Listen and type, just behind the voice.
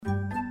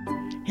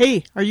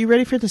Hey, are you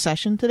ready for the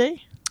session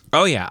today?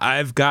 Oh yeah,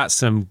 I've got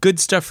some good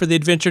stuff for the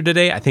adventure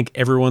today. I think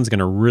everyone's going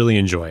to really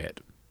enjoy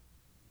it.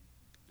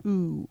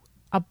 Ooh,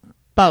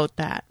 about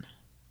that.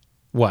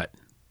 What?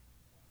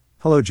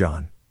 Hello,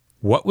 John.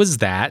 What was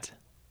that?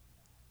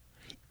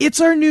 It's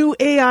our new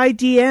AI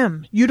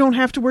DM. You don't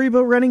have to worry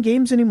about running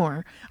games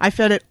anymore. I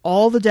fed it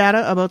all the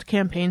data about the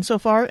campaign so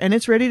far, and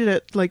it's ready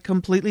to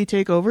completely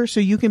take over so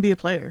you can be a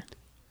player.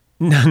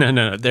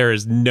 No. There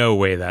is no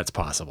way that's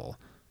possible.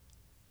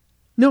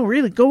 No,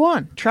 really, go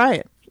on. Try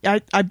it.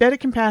 I bet it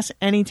can pass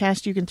any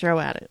test you can throw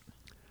at it.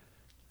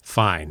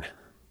 Fine.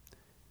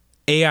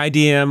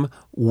 AIDM,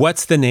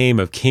 what's the name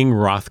of King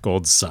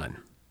Hrothgold's son?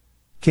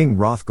 King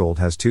Hrothgold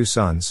has 2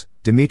 sons,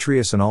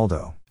 Demetrius and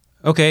Aldo.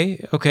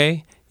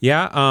 Okay.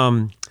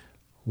 Yeah,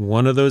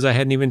 one of those I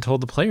hadn't even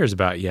told the players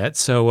about yet,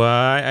 so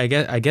I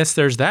guess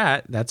there's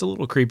that. That's a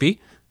little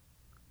creepy.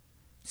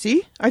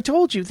 See? I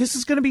told you, this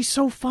is going to be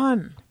so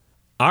fun.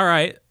 All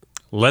right,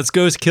 let's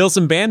go kill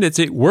some bandits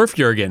at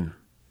Werfjörgen.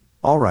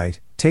 All right,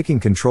 taking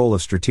control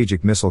of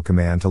Strategic Missile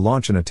Command to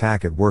launch an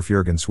attack at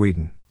Werfjörgen,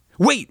 Sweden.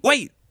 Wait!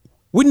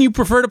 Wouldn't you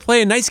prefer to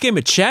play a nice game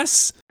of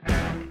chess?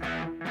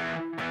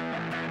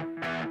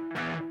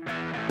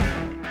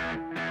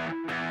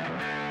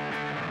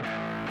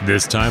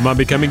 This time on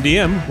Becoming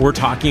DM, we're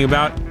talking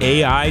about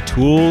AI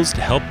tools to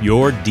help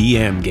your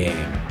DM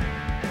game.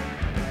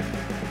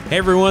 Hey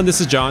everyone, this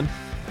is John.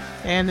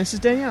 And this is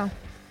Danielle.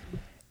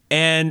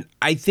 And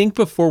I think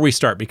before we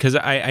start, because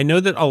I know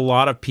that a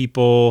lot of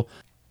people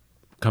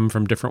come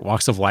from different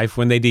walks of life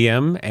when they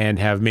DM and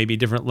have maybe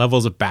different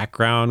levels of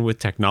background with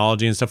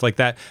technology and stuff like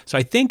that. So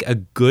I think a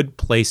good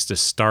place to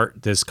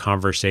start this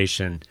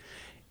conversation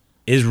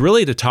is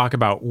really to talk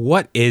about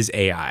what is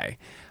AI.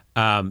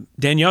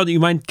 Danielle, do you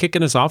mind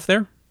kicking us off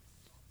there?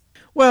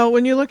 Well,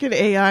 when you look at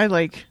AI,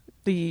 like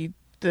the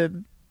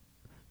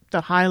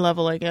high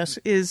level, I guess,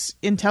 is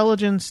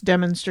intelligence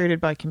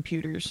demonstrated by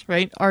computers,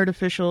 right?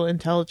 Artificial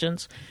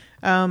intelligence.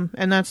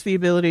 And that's the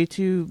ability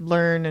to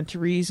learn and to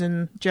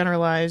reason,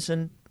 generalize,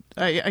 and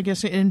I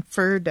guess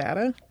infer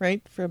data,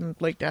 right, from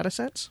like data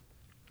sets.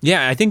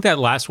 Yeah, I think that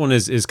last one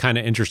is kind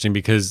of interesting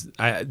because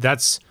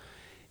that's,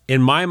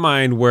 in my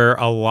mind, where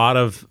a lot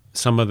of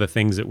some of the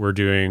things that we're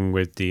doing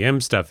with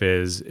DM stuff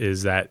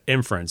is that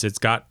inference. It's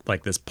got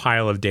like this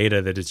pile of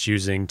data that it's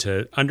using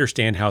to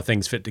understand how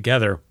things fit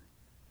together,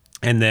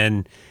 and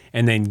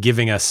then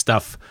giving us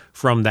stuff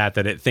from that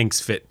it thinks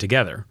fit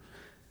together.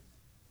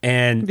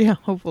 And yeah,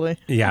 hopefully.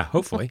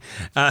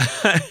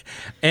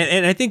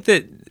 And I think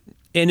that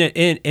in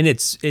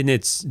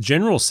its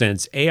general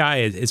sense, AI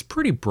is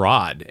pretty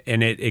broad,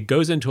 and it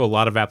goes into a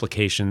lot of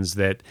applications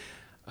that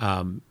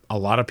a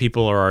lot of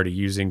people are already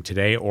using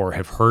today or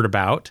have heard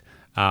about.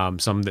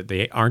 Some that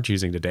they aren't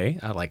using today,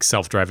 like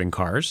self-driving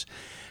cars.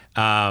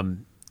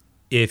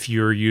 If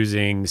you're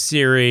using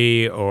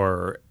Siri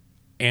or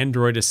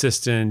Android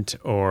Assistant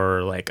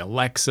or like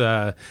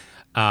Alexa,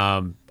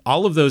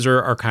 all of those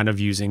are kind of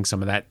using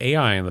some of that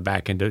AI on the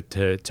back end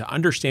to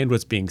understand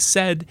what's being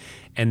said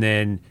and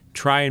then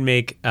try and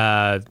make give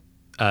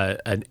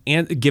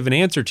an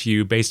answer to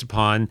you based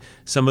upon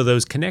some of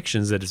those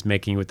connections that it's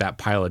making with that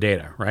pile of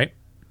data, right?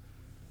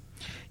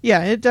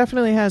 Yeah, it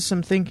definitely has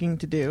some thinking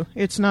to do.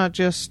 It's not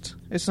just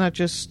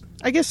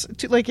I guess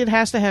it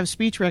has to have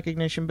speech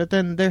recognition, but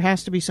then there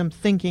has to be some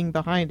thinking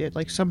behind it,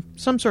 like some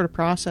sort of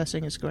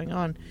processing is going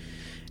on,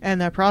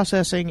 and that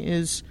processing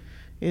is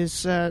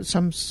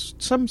some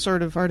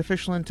sort of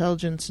artificial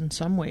intelligence in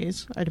some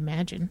ways, I'd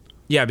imagine.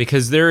 Yeah,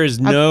 because there is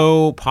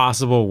no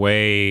possible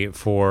way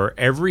for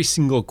every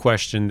single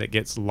question that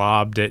gets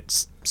lobbed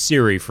at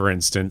Siri, for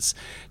instance,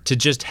 to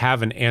just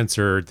have an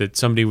answer that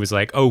somebody was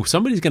like, oh,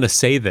 somebody's going to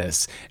say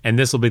this, and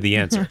this will be the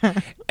answer.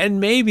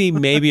 And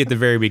maybe at the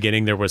very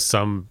beginning there was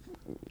some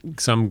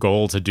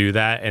goal to do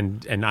that,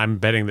 and I'm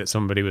betting that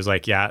somebody was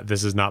like, yeah,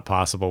 this is not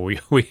possible. We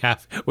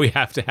have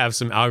to have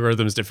some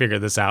algorithms to figure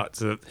this out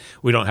so that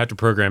we don't have to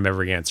program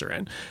every answer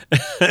in.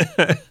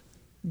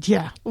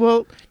 Yeah.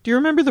 Well, do you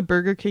remember the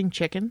Burger King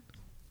chicken?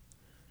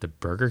 The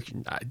Burger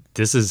King?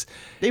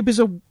 It was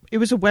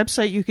a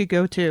website you could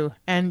go to,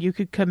 and you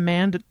could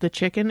command the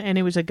chicken, and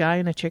it was a guy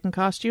in a chicken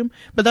costume.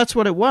 But that's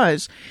what it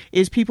was,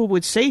 is people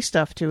would say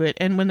stuff to it,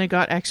 and when they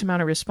got X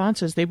amount of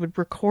responses, they would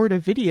record a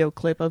video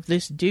clip of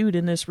this dude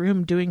in this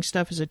room doing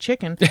stuff as a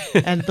chicken,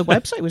 and the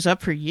website was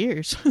up for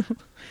years.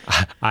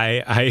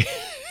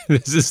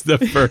 This is the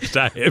first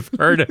I have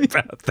heard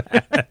about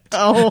that.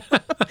 Oh,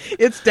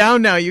 it's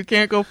down now. You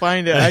can't go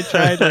find it. I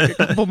tried like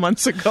a couple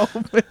months ago.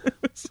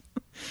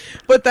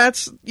 But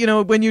that's,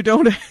 when you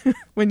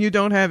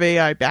don't have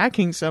AI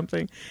backing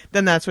something,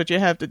 then that's what you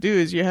have to do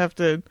is you have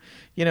to,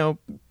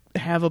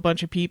 have a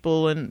bunch of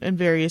people and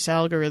various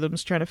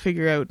algorithms trying to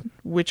figure out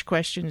which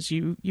questions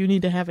you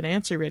need to have an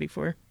answer ready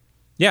for.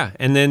 Yeah,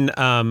 and then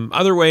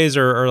other ways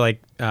are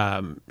like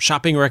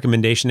shopping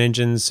recommendation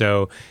engines.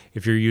 So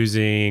if you're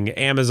using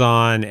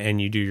Amazon and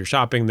you do your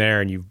shopping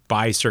there and you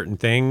buy certain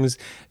things,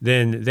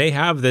 then they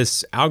have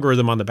this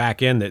algorithm on the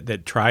back end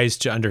that tries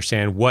to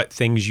understand what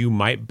things you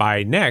might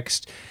buy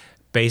next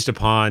based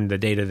upon the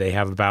data they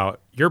have about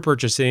your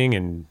purchasing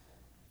and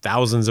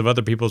thousands of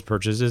other people's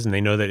purchases. And they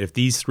know that if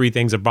these three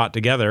things are bought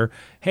together,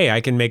 hey,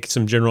 I can make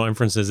some general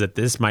inferences that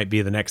this might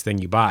be the next thing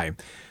you buy.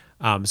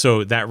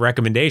 So that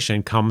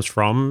recommendation comes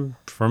from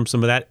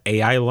some of that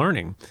AI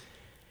learning.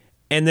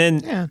 And then...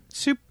 Yeah,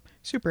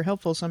 super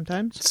helpful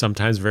sometimes.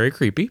 Sometimes very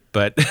creepy,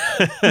 but...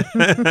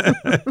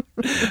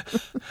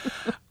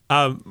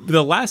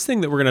 the last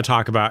thing that we're going to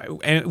talk about,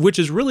 and which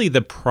is really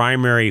the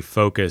primary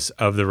focus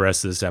of the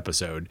rest of this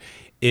episode,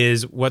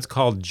 is what's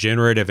called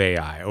generative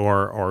AI,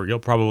 or you'll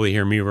probably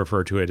hear me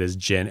refer to it as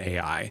Gen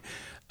AI.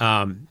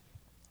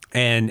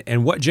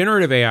 And what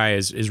generative AI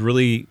is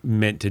really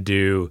meant to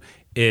do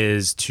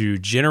is to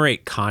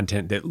generate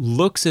content that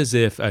looks as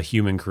if a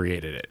human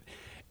created it.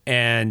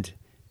 And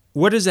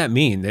what does that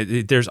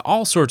mean? There's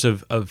all sorts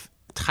of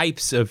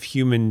types of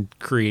human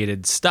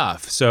created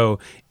stuff. So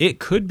it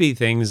could be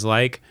things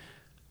like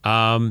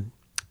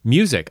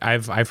music.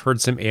 I've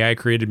heard some AI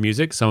created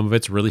music. Some of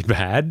it's really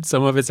bad.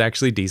 Some of it's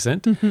actually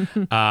decent.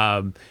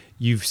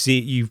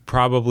 You've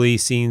probably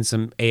seen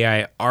some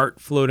AI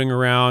art floating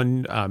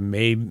around.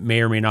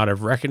 May or may not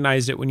have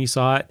recognized it when you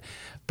saw it.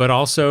 But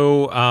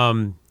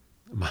also,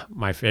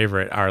 my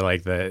favorite are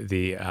like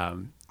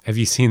the have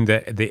you seen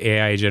the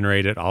AI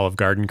generated Olive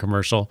Garden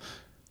commercial?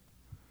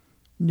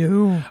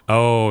 No.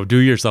 Oh, do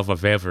yourself a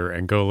favor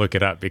and go look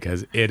it up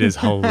because it is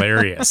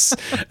hilarious.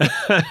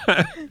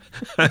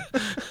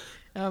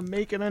 I'm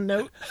making a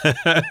note.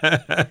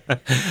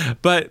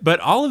 But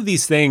all of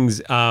these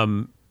things,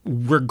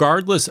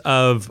 regardless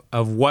of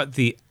what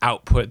the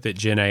output that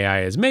Gen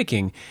AI is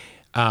making,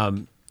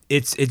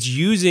 it's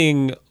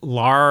using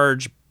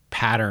large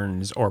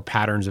patterns or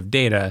patterns of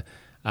data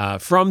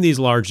from these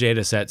large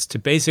data sets to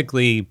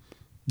basically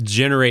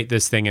generate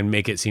this thing and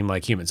make it seem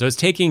like human. So it's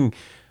taking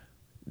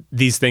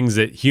these things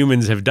that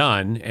humans have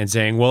done and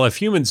saying, well,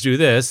 if humans do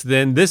this,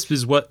 then this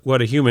is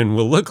what a human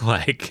will look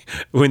like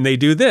when they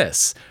do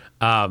this.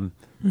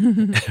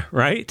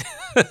 Right?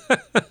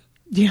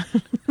 Yeah.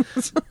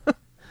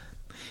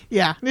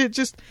 Yeah.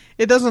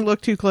 It doesn't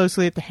look too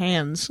closely at the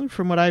hands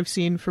from what I've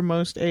seen for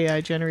most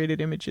AI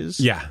generated images.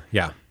 Yeah.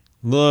 Yeah.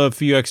 A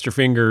few extra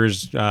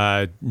fingers,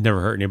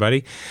 never hurt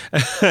anybody.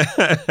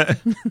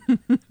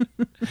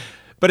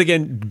 But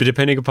again,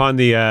 depending upon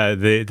the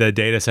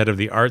data set of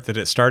the art that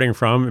it's starting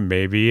from,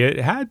 maybe it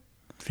had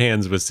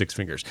hands with 6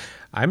 fingers.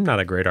 I'm not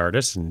a great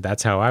artist, and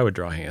that's how I would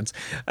draw hands.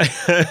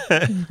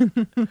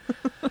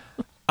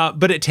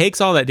 But it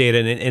takes all that data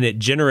and it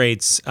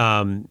generates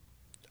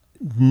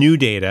new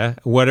data,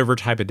 whatever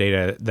type of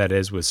data that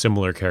is, with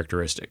similar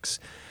characteristics.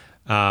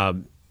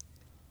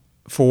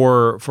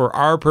 For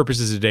our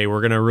purposes today,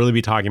 we're going to really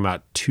be talking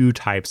about two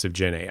types of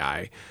Gen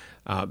AI.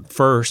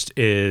 First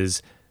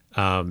is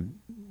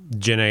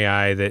Gen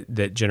AI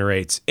that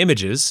generates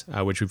images,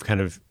 which we've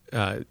kind of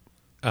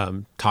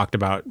talked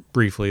about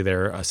briefly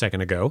there a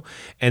second ago,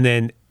 and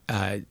then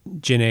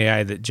Gen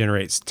AI that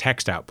generates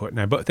text output. And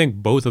I think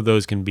both of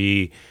those can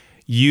be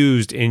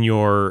used in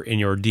your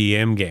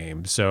DM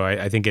game. So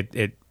I think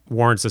it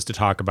warrants us to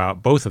talk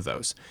about both of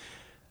those.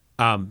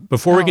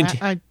 Before we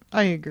continue,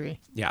 I agree.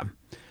 Yeah.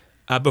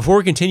 Before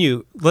we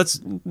continue,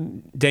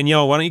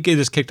 Danielle, why don't you get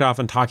us kicked off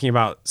on talking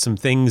about some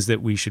things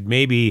that we should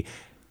maybe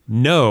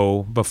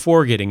know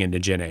before getting into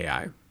Gen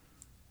AI?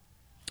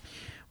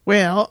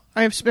 Well,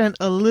 I've spent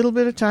a little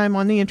bit of time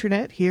on the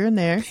internet here and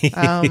there,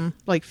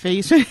 like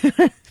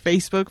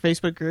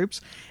Facebook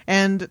groups.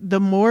 And the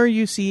more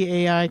you see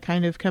AI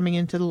kind of coming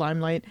into the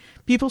limelight,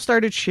 people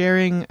started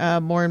sharing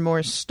more and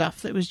more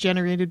stuff that was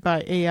generated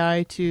by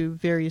AI to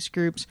various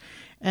groups.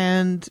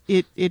 And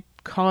it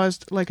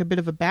caused like a bit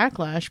of a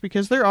backlash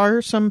because there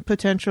are some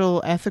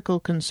potential ethical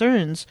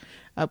concerns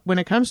when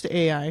it comes to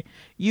AI.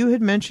 You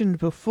had mentioned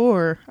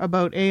before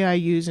about AI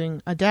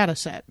using a data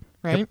set,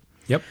 right?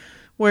 Yep.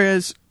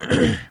 Whereas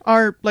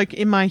like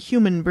in my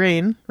human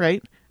brain,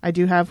 right? I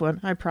do have one,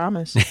 I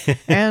promise.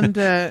 And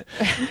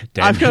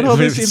I've got all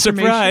this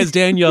information. Surprise,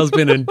 Danielle's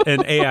been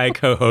an AI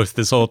co-host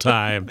this whole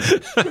time.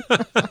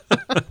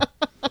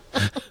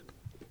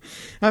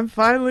 I'm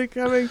finally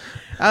coming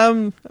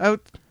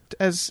out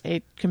as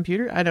a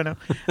computer. I don't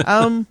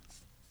know.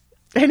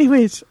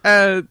 Anyways,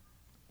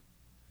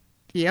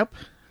 yep.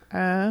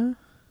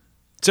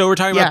 So we're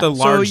talking about the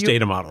large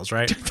data models,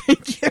 right?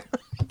 Yeah.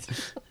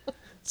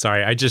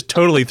 Sorry, I just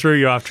totally threw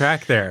you off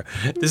track there.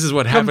 This is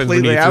what happens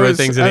when you throw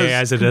things at AI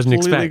as it doesn't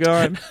expect.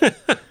 Gone.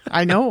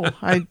 I know.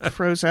 I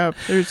froze up.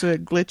 There's a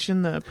glitch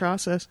in the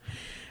process.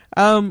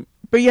 But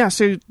yeah,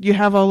 so you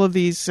have all of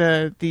these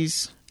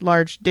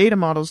large data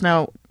models.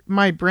 Now,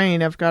 my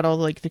brain, I've got all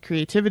like the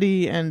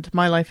creativity and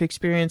my life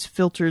experience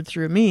filtered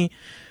through me,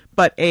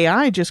 but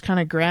AI just kind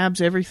of grabs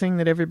everything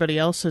that everybody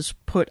else has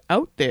put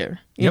out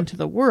there into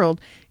the world.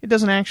 It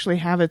doesn't actually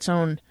have its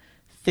own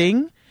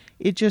thing.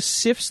 It just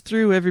sifts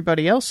through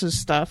everybody else's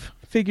stuff,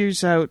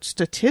 figures out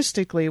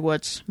statistically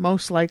what's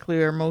most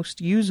likely or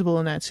most usable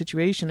in that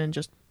situation, and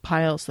just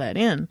piles that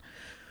in,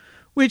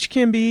 which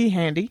can be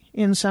handy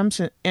in some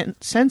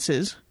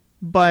senses.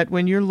 But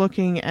when you're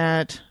looking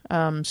at,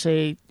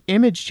 say,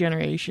 image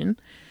generation,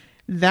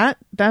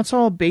 that's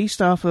all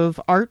based off of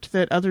art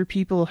that other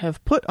people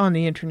have put on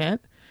the internet,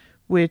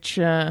 which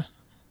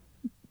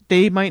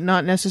they might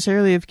not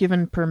necessarily have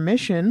given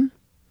permission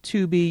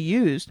to be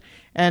used.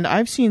 And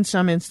I've seen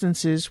some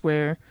instances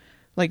where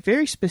like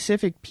very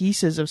specific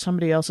pieces of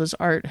somebody else's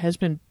art has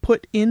been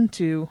put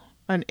into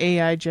an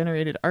AI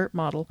generated art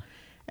model,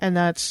 and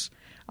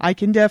I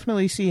can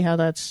definitely see how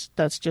that's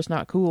just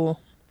not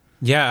cool.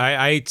 Yeah,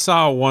 I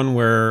saw one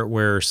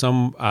where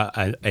some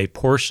a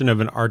portion of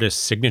an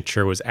artist's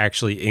signature was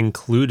actually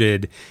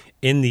included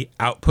in the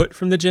output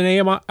from the Gen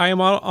AI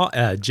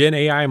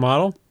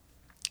model.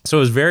 So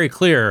it was very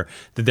clear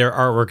that their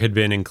artwork had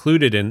been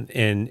included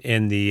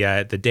in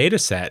the data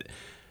set,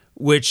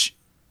 which,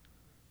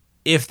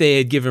 if they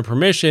had given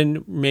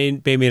permission, may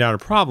not a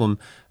problem.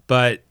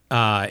 But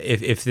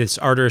if this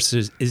artist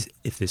is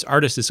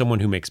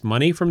someone who makes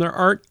money from their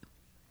art,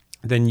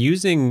 then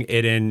using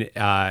it in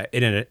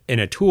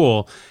a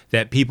tool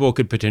that people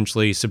could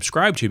potentially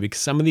subscribe to,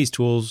 because some of these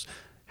tools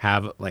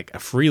have like a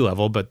free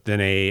level, but then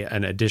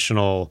an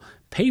additional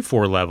pay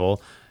for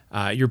level.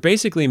 You're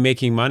basically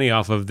making money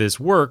off of this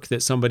work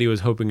that somebody was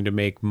hoping to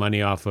make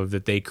money off of,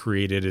 that they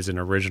created as an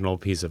original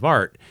piece of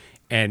art.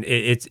 And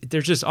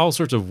there's just all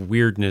sorts of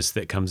weirdness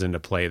that comes into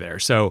play there.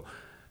 So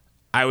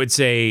I would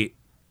say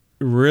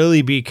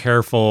really be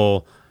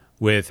careful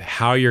with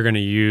how you're going to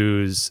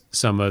use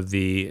some of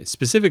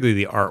specifically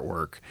the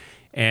artwork,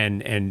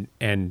 and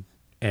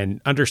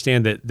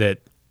understand that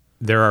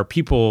there are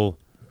people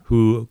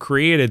who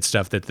created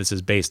stuff that this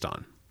is based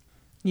on.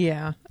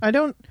 Yeah, I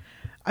know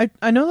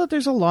that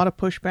there's a lot of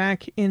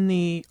pushback in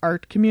the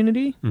art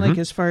community, like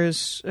as far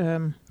as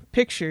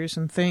pictures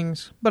and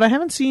things, but I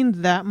haven't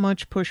seen that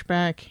much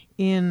pushback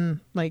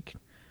in like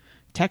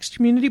text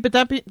community. But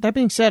that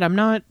being said, I'm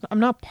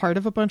not part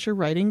of a bunch of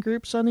writing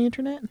groups on the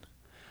internet.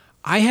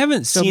 I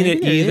haven't seen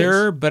it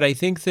either, is. but I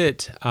think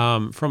that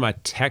from a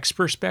text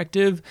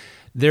perspective,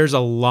 there's a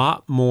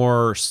lot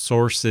more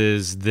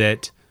sources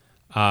that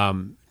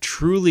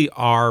truly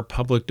are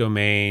public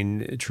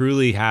domain,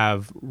 truly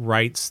have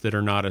rights that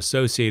are not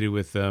associated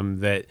with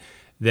them,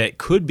 that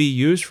could be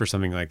used for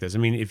something like this. I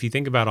mean, if you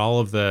think about all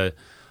of the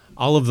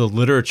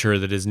literature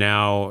that is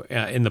now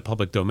in the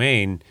public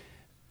domain,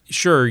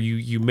 sure,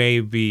 you may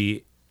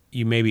be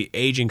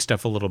aging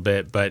stuff a little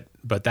bit, but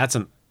that's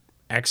an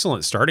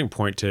excellent starting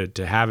point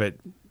to have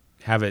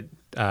it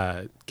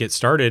get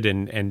started,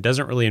 and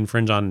doesn't really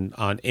infringe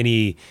on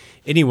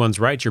anyone's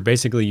rights. You're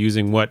basically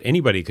using what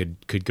anybody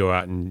could go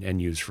out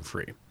and use for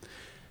free.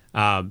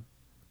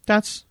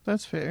 That's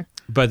fair.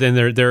 But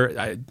then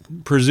they're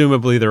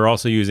presumably they're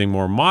also using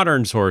more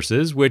modern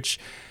sources, which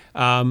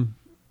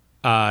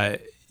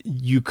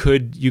you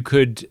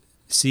could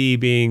see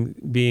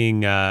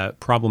being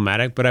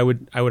problematic. But I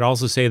would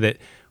also say that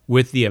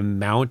with the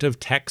amount of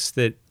text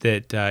that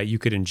you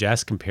could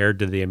ingest compared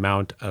to the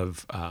amount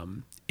of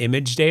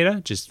image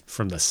data, just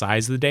from the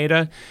size of the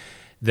data,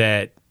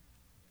 that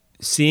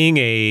seeing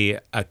a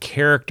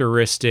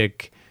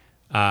characteristic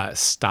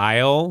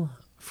style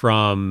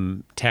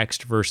from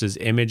text versus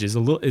image is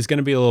going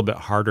to be a little bit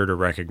harder to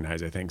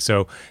recognize, I think.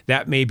 So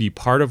that may be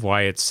part of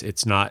why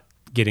it's not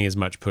getting as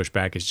much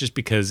pushback. It's just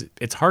because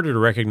it's harder to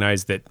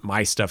recognize that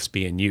my stuff's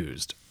being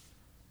used.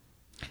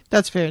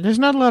 That's fair. There's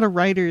not a lot of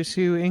writers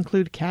who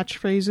include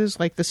catchphrases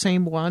like the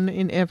same one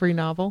in every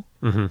novel.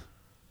 Mm-hmm.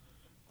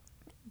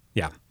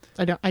 Yeah.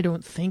 I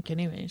don't think,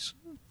 anyways.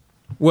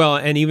 Well,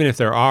 and even if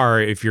there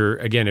are, if your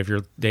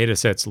data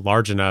set's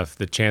large enough,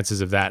 the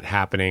chances of that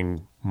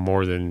happening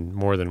more than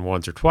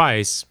once or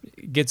twice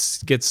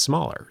gets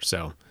smaller.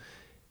 So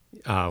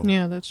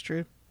yeah, that's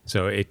true.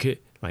 So it could,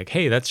 like,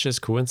 hey, that's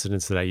just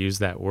coincidence that I use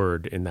that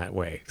word in that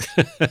way.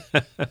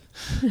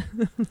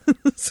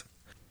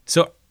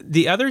 So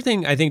the other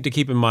thing I think to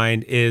keep in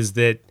mind is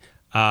that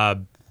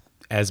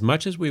as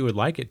much as we would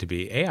like it to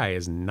be, AI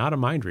is not a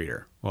mind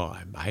reader. Well,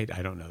 I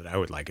don't know that I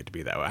would like it to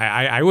be that way.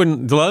 I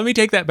wouldn't. Let me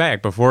take that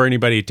back before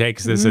anybody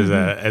takes this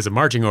as a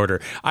marching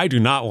order. I do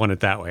not want it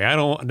that way. I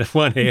don't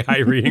want AI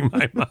reading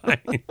my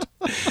mind.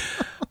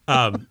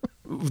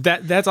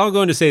 That's all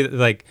going to say that,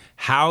 like,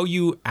 how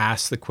you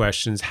ask the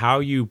questions, how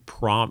you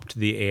prompt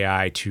the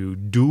AI to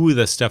do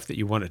the stuff that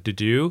you want it to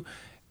do,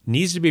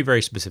 needs to be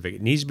very specific.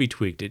 It needs to be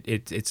tweaked.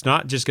 It's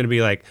not just going to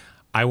be like,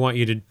 I want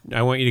you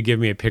to give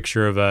me a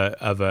picture of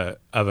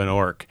an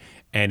orc,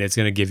 and it's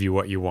going to give you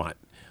what you want,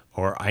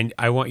 or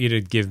I want you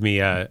to give me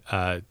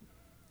a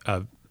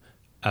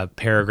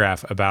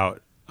paragraph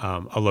about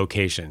a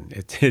location.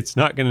 It's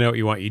not going to know what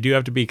you want. You do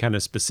have to be kind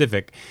of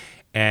specific,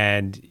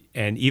 and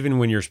even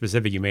when you're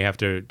specific, you may have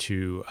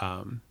to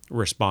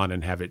respond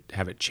and have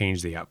it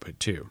change the output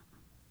too.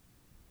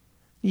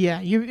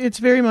 Yeah, it's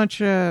very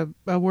much a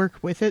work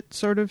with it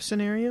sort of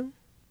scenario.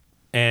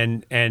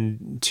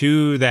 And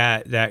to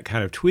that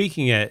kind of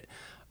tweaking it,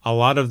 a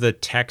lot of the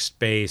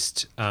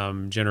text-based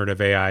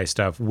generative AI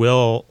stuff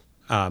will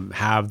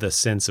have the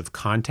sense of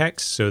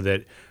context, so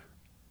that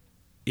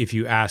if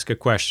you ask a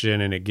question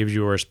and it gives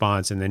you a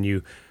response, and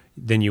then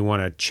then you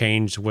want to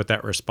change what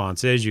that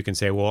response is, you can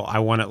say, well, I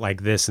want it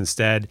like this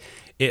instead.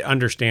 It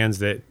understands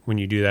that when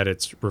you do that,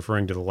 it's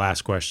referring to the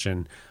last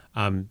question.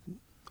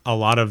 A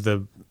lot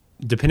of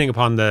depending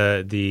upon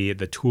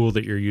the tool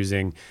that you're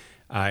using,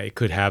 it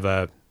could have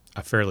a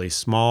fairly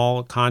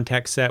small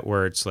context set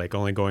where it's like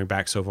only going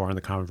back so far in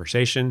the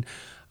conversation.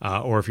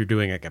 Or if you're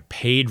doing like a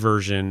paid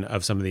version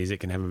of some of these, it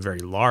can have a very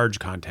large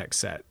context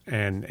set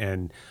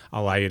and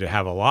allow you to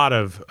have a lot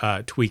of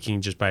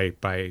tweaking just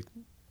by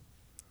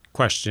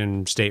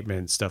question,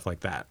 statement, stuff like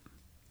that.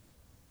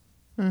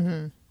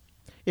 Mm-hmm.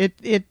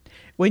 It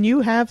when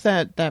you have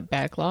that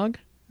backlog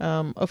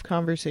of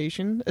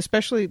conversation,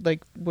 especially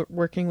like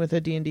working with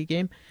a D&D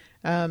game,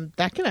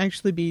 that can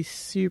actually be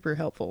super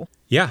helpful.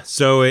 Yeah,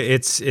 so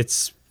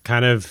it's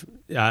kind of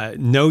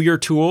know your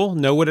tool,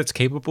 know what it's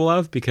capable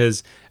of,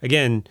 because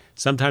again,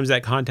 sometimes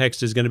that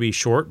context is going to be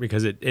short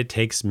because it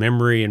takes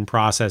memory and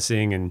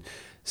processing and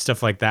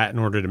stuff like that in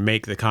order to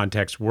make the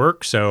context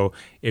work. So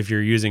if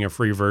you're using a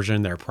free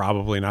version, they're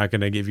probably not going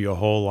to give you a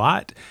whole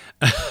lot.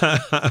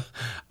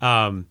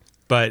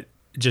 But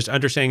just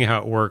understanding how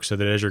it works so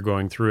that as you're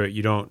going through it,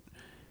 you don't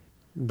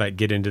like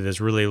get into this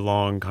really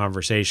long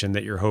conversation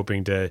that you're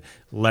hoping to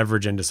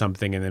leverage into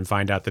something and then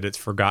find out that it's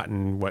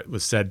forgotten what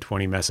was said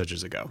 20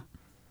 messages ago.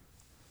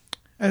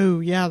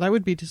 Oh, yeah, that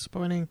would be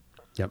disappointing.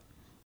 Yep.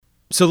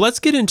 So let's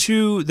get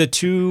into the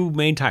two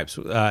main types,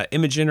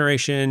 image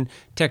generation,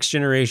 text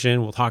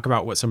generation. We'll talk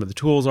about what some of the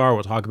tools are.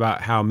 We'll talk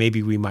about how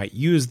maybe we might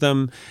use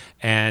them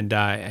and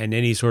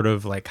any sort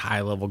of like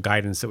high level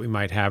guidance that we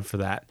might have for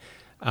that.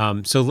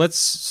 So let's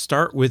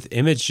start with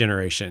image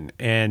generation.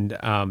 And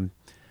I'll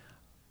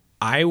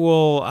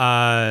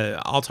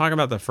talk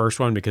about the first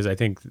one because I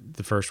think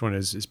the first one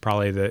is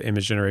probably the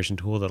image generation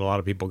tool that a lot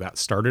of people got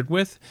started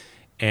with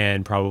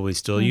and probably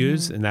still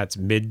use, and that's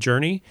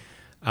Midjourney.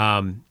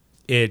 You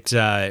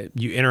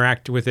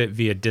interact with it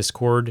via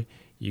Discord.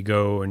 You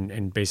go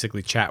and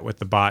basically chat with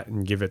the bot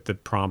and give it the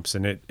prompts,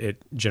 and it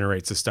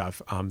generates the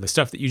stuff. The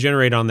stuff that you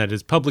generate on that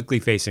is publicly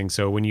facing.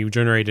 So when you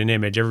generate an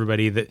image,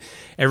 everybody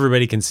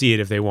can see it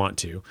if they want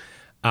to.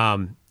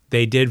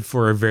 They did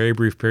for a very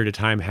brief period of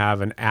time have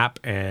an app,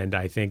 and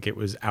I think it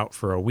was out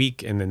for a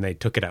week, and then they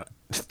took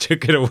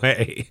it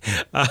away.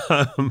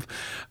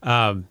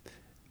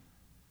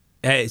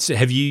 So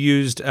have you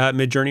used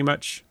Midjourney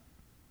much?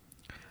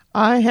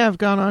 I have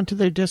gone onto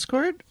their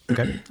Discord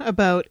Okay.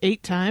 about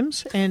 8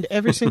 times, and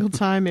every single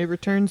time it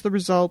returns the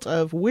result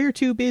of "we're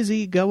too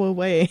busy, go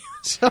away."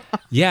 So,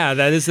 yeah,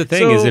 that is the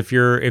thing. Is if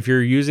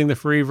you're using the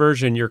free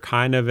version, you're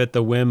kind of at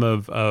the whim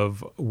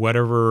of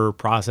whatever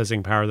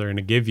processing power they're going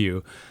to give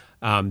you.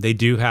 They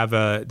do have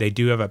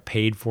a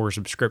paid for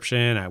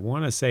subscription. I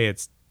want to say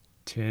it's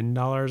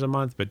 $10 a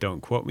month, but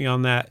don't quote me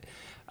on that.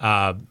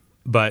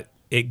 But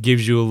it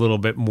gives you a little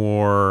bit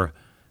more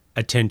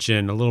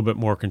attention, a little bit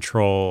more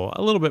control,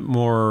 a little bit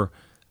more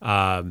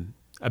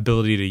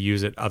ability to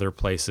use it other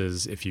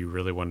places if you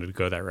really wanted to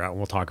go that route. And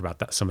we'll talk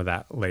about some of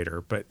that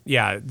later. But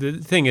yeah, the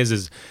thing is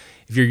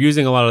if you're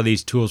using a lot of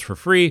these tools for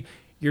free,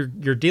 you're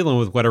dealing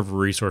with whatever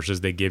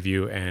resources they give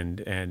you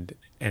and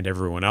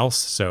everyone else.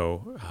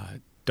 So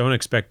don't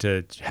expect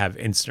to have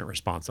instant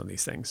response on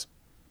these things.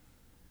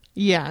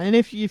 Yeah, and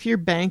if you're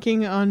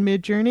banking on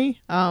Midjourney,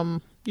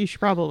 you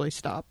should probably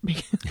stop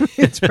because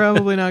it's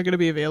probably not going to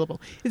be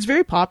available. It's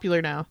very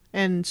popular now,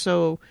 and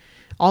so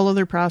all of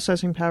their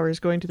processing power is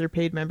going to their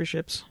paid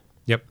memberships.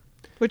 Yep.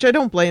 Which I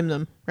don't blame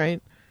them,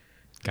 right?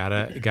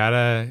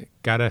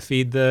 Gotta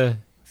feed the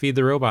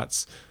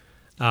robots.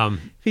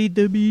 Feed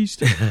the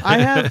beast. I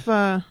have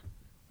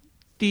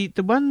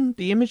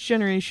the image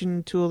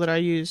generation tool that I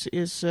use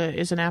is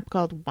an app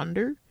called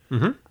Wonder.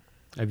 Mm-hmm.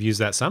 I've used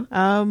that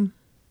some.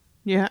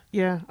 Yeah.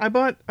 I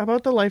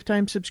bought the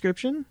lifetime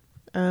subscription,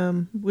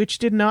 which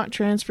did not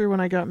transfer when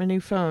I got my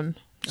new phone.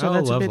 So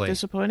that's lovely. A bit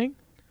disappointing.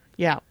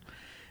 Yeah.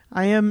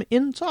 I am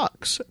in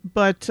talks,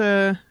 but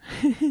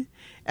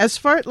as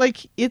far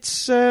like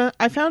it's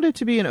I found it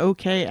to be an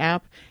okay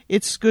app.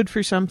 It's good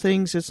for some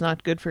things, it's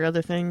not good for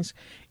other things.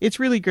 It's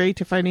really great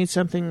if I need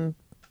something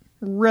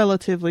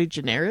relatively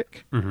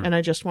generic and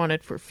I just want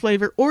it for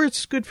flavor, or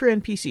it's good for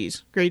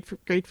NPCs. Great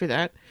for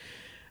that.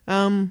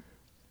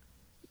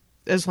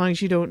 As long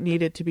as you don't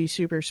need it to be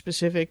super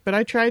specific. But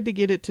I tried to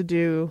get it to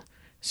do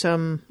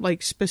some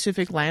like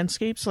specific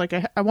landscapes. Like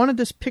I wanted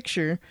this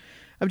picture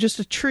of just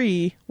a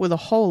tree with a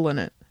hole in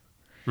it.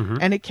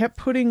 And it kept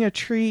putting a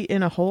tree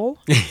in a hole.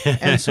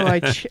 And so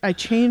I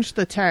changed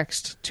the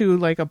text to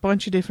like a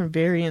bunch of different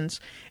variants.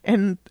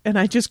 And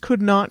I just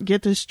could not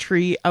get this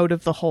tree out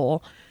of the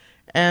hole.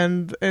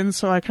 And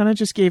so I kind of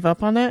just gave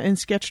up on that and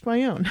sketched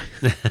my own.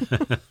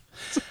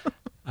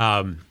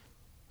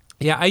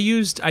 Yeah, I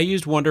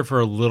used Wonder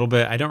for a little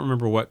bit. I don't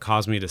remember what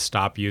caused me to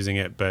stop using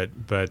it, but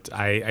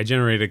I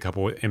generated a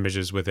couple of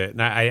images with it,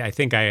 and I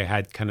think I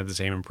had kind of the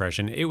same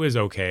impression. It was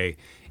okay.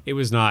 It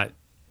was not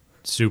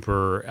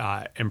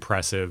super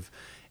impressive,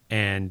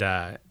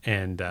 but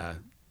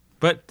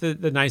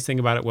the nice thing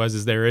about it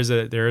is there is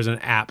an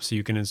app, so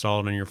you can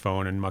install it on your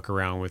phone and muck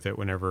around with it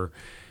whenever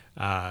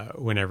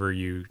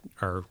you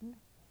are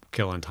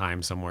killing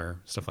time somewhere,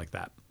 stuff like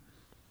that.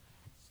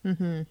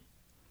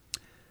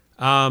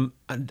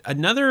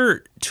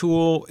 Another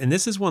tool, and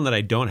this is one that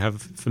I don't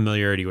have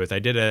familiarity with. I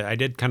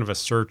did kind of a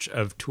search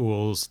of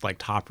tools, like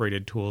top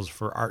rated tools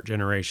for art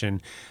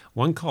generation.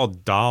 One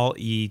called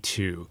DALL-E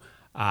 2.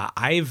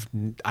 I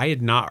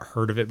had not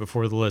heard of it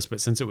before the list, but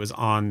since it was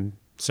on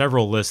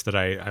several lists that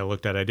I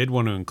looked at, I did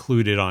want to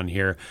include it on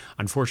here.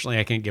 Unfortunately,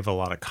 I can't give a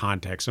lot of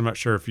context. I'm not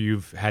sure if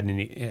you've had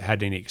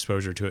any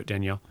exposure to it,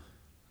 Danielle.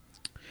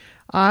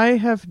 I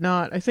have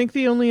not. I think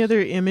the only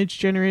other image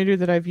generator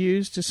that I've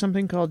used is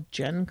something called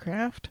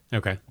GenCraft.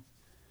 Okay.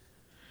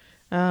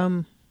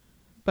 But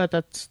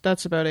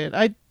that's about it.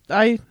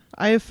 I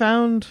have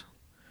found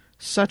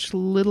such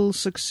little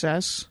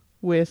success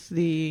with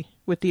the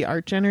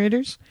art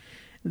generators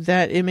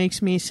that it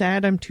makes me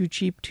sad. I'm too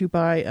cheap to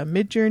buy a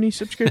Midjourney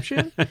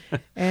subscription,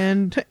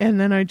 and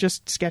then I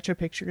just sketch a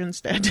picture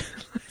instead.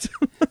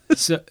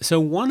 So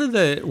one of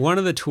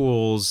the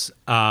tools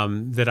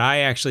that I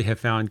actually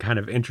have found kind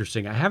of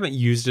interesting, I haven't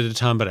used it a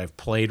ton, but I've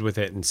played with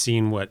it and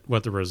seen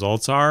what the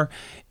results are,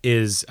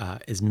 is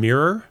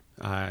Mirror.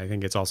 I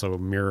think it's also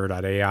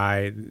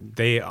Mirror.ai.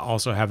 They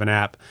also have an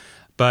app,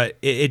 but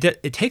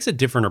it takes a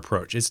different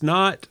approach. It's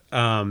not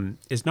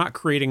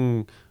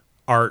creating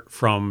art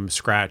from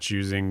scratch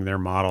using their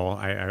model.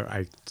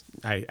 I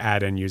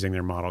add in using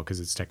their model because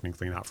it's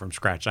technically not from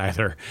scratch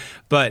either.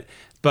 But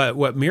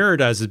what Mirror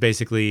does is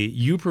basically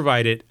you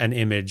provide it an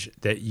image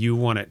that you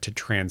want it to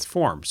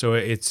transform. So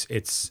it's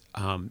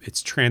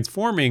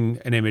transforming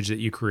an image that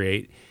you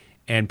create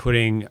and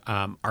putting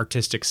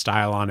artistic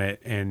style on it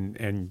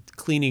and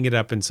cleaning it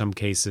up in some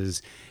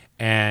cases.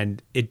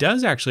 And it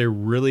does actually a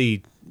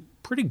really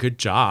pretty good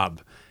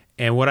job.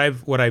 And what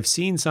I've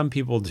seen some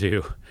people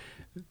do,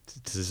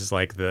 this is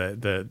like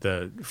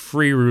the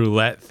free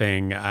roulette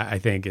thing, I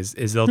think,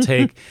 is they'll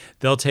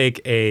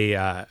take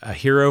a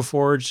Hero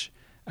Forge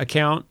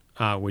account,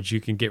 which you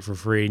can get for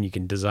free, and you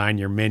can design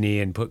your mini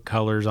and put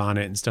colors on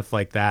it and stuff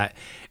like that.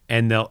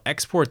 And they'll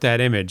export that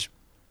image,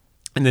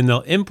 and then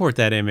they'll import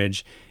that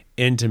image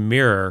into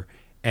Mirror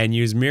and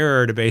use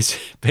Mirror to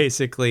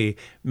basically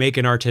make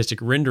an artistic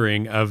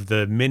rendering of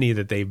the mini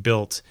that they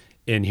built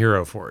in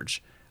Hero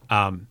Forge.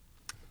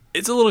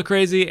 It's a little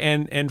crazy,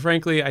 and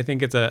frankly, I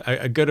think it's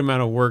a good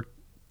amount of work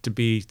to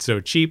be so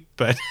cheap.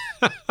 But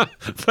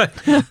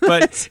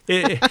but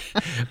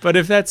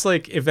if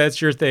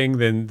that's your thing,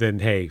 then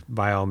hey,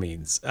 by all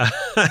means.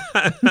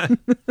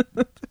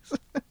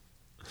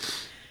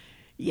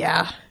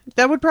 Yeah,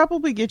 that would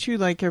probably get you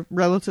like a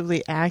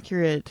relatively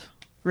accurate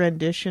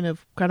rendition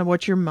of kind of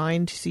what your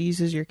mind sees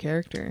as your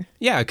character.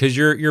 Yeah, because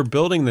you're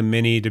building the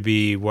mini to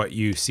be what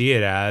you see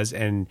it as,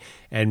 and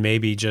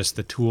maybe just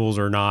the tools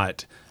are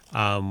not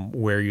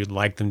where you'd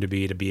like them to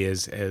be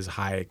as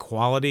high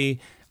quality,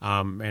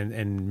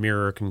 and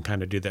Mirror can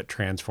kind of do that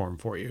transform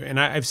for you. And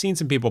I've seen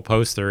some people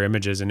post their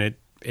images, and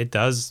it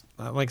does,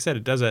 like I said,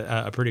 it does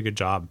a pretty good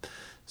job.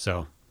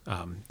 So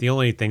the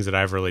only things that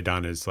I've really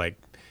done is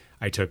like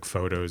I took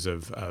photos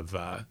of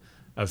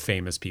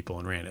famous people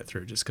and ran it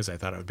through just because I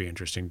thought it would be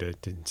interesting to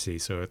see.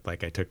 So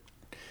like I took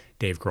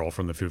Dave Grohl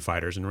from the Foo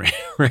Fighters and ran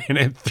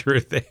it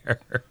through there.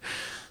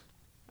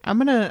 I'm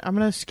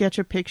gonna sketch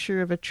a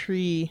picture of a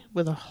tree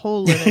with a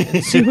hole in it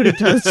and see what it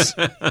does.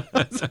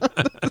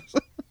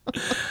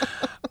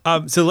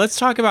 So let's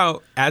talk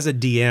about, as a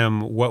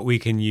DM, what we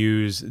can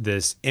use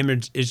this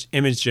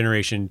image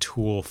generation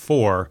tool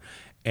for.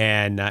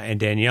 And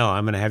Danielle,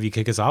 I'm going to have you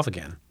kick us off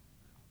again.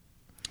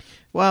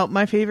 Well,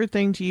 my favorite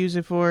thing to use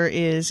it for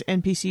is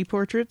NPC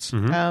portraits,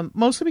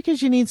 mostly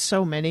because you need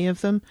so many of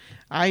them.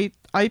 I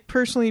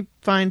personally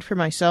find for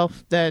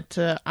myself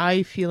that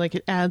I feel like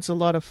it adds a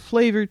lot of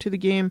flavor to the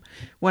game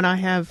when I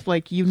have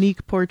like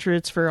unique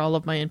portraits for all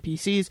of my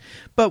NPCs.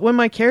 But when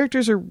my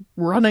characters are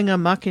running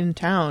amok in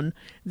town,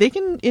 they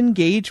can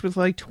engage with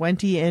like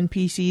 20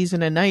 NPCs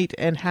in a night,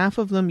 and half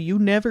of them you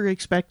never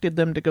expected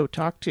them to go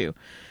talk to.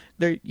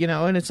 They're,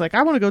 and it's like,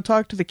 I want to go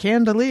talk to the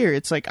chandelier.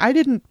 It's like, I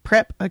didn't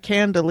prep a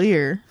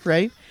chandelier,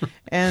 right?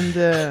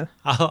 And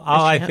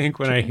I think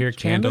when I hear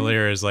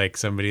chandelier is like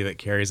somebody that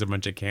carries a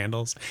bunch of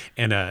candles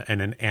and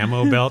an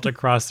ammo belt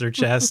across their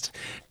chest,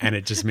 and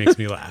it just makes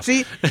me laugh.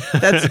 See,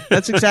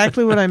 that's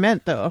exactly what I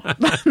meant, though.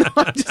 No,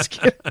 I'm just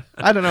kidding.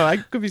 I don't know. I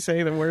could be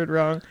saying the word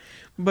wrong,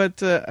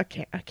 but a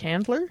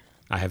candler?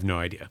 I have no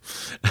idea.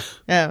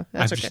 Yeah,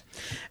 that's okay.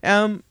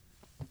 I'm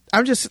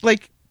just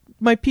like,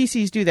 my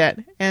PCs do that,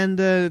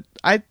 and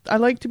I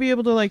like to be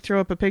able to like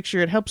throw up a picture.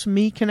 It helps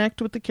me connect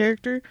with the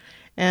character,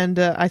 and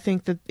I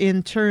think that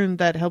in turn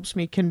that helps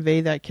me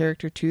convey that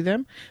character to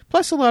them.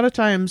 Plus, a lot of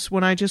times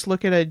when I just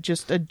look at a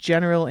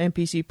general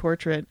NPC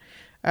portrait,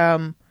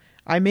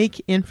 I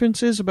make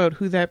inferences about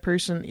who that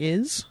person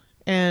is,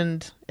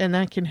 and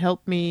that can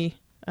help me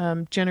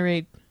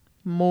generate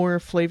more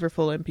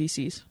flavorful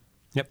NPCs.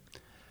 Yep.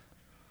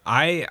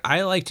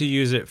 I like to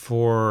use it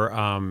for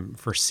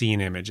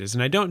scene images,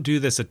 and I don't do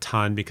this a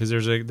ton because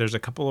there's a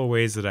couple of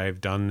ways that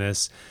I've done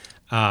this,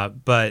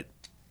 but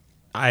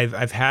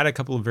I've had a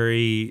couple of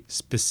very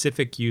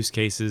specific use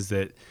cases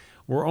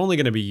were only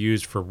going to be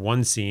used for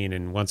one scene,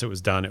 and once it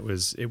was done, it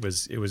was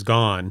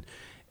gone.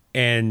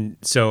 And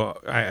so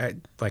I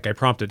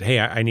prompted, hey,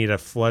 I need a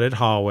flooded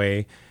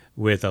hallway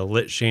with a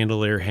lit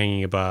chandelier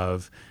hanging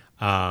above.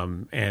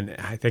 And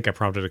I think I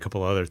prompted a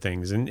couple other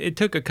things, and it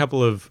took a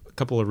couple of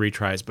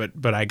retries,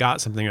 but I got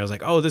something. I was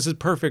like, oh, this is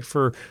perfect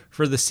for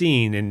the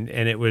scene. And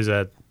it was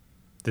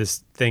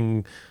this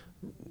thing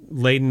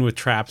laden with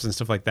traps and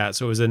stuff like that.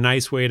 So it was a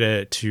nice way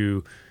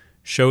to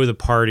show the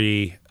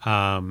party,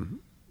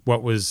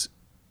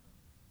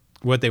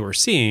 what they were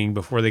seeing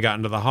before they got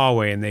into the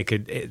hallway, and they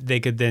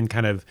could then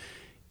kind of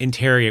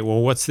interrogate,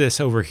 well, what's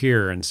this over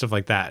here and stuff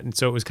like that. And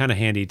so it was kind of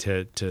handy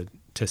to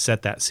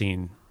set that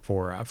scene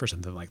for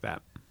something like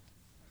that.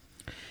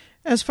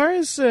 As far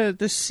as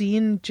the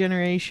scene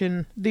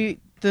generation, the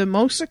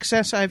most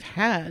success I've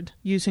had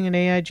using an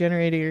AI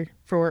generator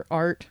for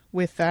art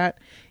with that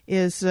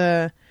is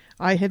I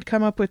had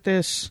come up with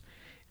this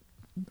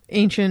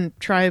ancient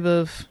tribe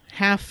of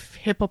half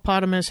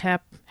hippopotamus,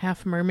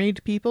 half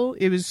mermaid people.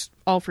 It was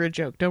all for a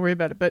joke. Don't worry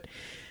about it.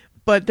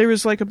 But there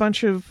was like a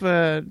bunch of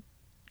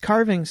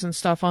carvings and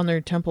stuff on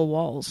their temple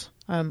walls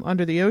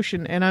under the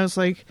ocean. And I was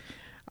like,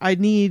 I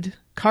need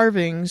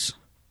carvings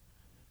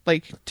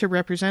like to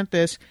represent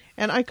this.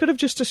 And I could have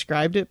just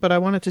described it, but I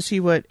wanted to see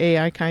what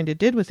AI kind of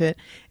did with it.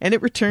 And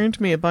it returned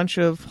me a bunch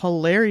of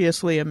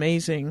hilariously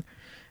amazing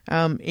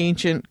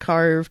ancient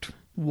carved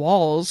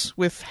walls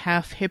with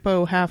half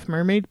hippo, half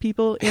mermaid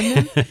people in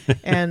them.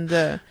 And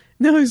no,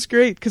 it was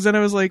great, because then I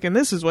was like, and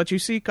this is what you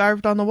see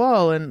carved on the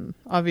wall. And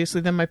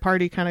obviously then my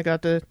party kind of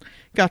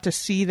got to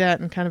see that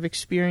and kind of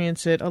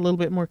experience it a little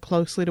bit more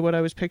closely to what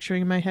I was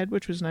picturing in my head,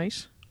 which was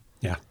nice.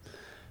 Yeah.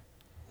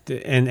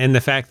 And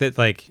the fact that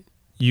like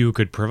you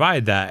could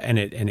provide that and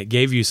it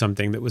gave you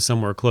something that was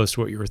somewhere close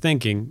to what you were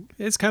thinking,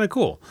 it's kind of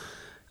cool.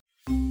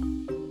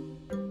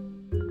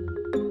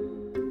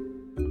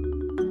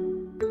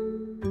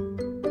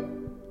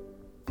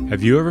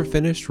 Have you ever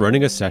finished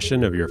running a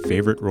session of your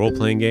favorite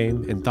role-playing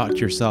game and thought to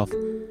yourself,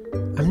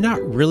 I'm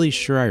not really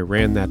sure I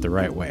ran that the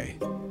right way?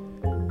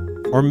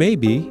 Or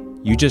maybe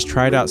you just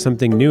tried out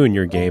something new in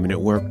your game and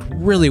it worked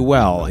really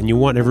well and you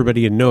want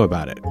everybody to know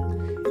about it.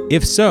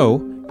 If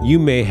so, you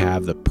may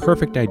have the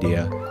perfect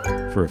idea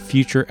for a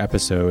future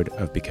episode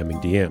of Becoming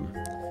DM.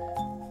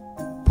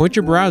 Point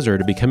your browser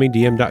to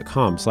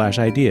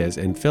becomingdm.com/ideas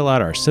and fill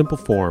out our simple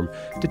form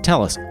to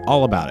tell us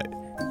all about it.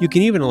 You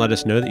can even let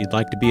us know that you'd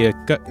like to be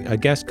a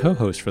guest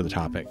co-host for the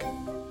topic.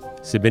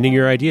 Submitting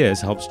your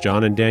ideas helps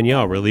John and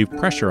Danielle relieve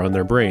pressure on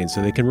their brains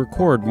so they can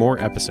record more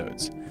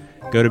episodes.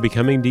 Go to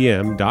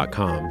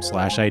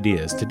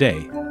becomingdm.com/ideas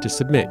today to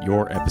submit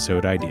your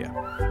episode idea.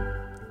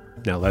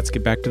 Now let's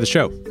get back to the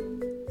show.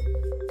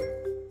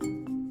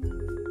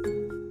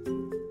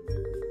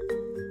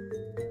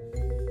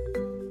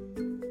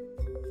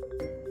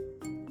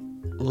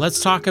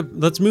 Let's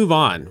move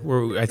on.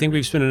 I think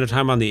we've spent enough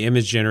time on the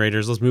image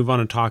generators. Let's move on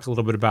and talk a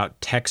little bit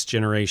about text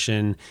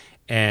generation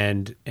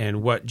and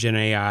what Gen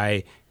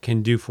AI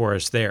can do for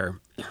us there.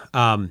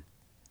 Now,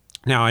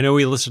 I know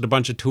we listed a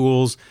bunch of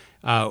tools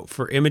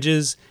for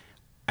images.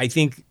 I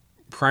think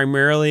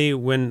primarily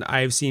when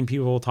I've seen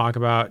people talk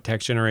about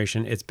text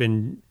generation, it's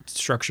been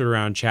structured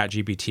around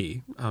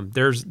ChatGPT.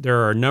 There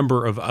are a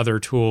number of other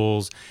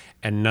tools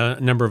and a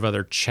number of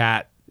other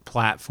chat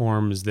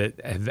platforms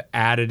that have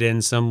added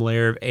in some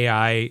layer of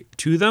AI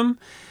to them.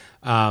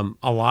 A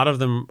lot of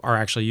them are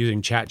actually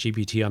using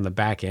ChatGPT on the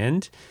back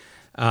end,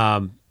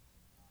 but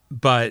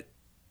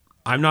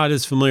I'm not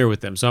as familiar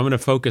with them. So I'm going to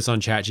focus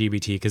on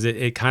ChatGPT because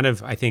it kind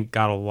of, I think,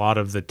 got a lot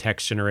of the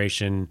text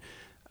generation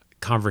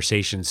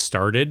conversation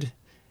started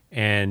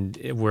and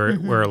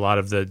where a lot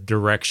of the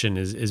direction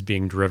is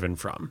being driven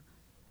from.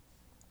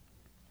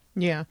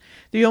 Yeah.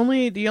 The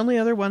only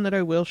other one that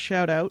I will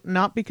shout out,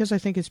 not because I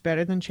think it's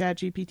better than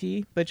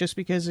ChatGPT, but just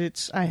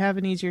because I have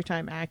an easier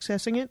time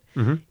accessing it,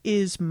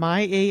 is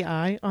My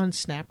AI on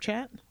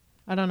Snapchat.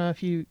 I don't know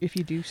if you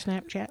do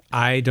Snapchat.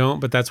 I don't,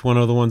 but that's one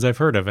of the ones I've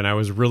heard of, and I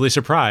was really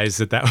surprised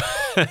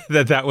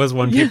that was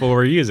one people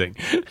were using.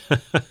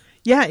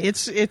 Yeah,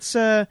 it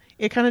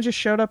kind of just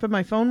showed up in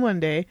my phone one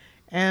day.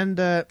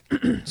 And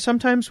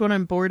sometimes when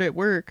I'm bored at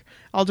work,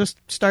 I'll just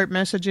start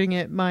messaging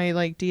it my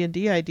like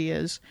D&D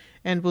ideas,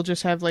 and we'll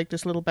just have like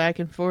this little back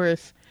and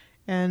forth.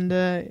 And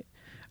I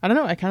don't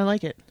know, I kind of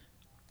like it.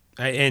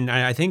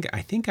 I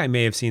think I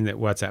may have seen that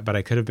WhatsApp, but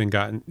I could have been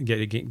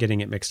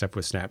getting it mixed up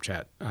with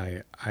Snapchat.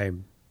 I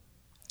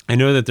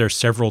know that there's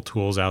several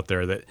tools out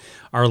there that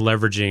are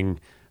leveraging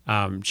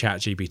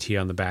ChatGPT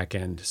on the back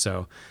end,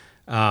 so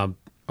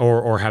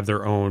or have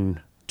their own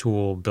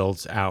tool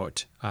built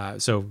out.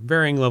 So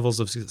varying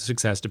levels of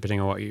success depending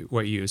on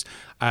what you use.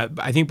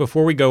 I think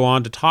before we go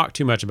on to talk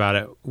too much about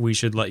it, we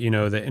should let you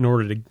know that in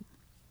order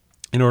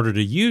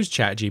to use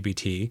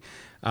ChatGPT,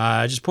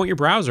 just point your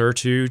browser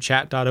to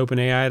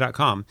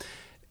chat.openai.com.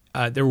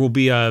 There will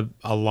be a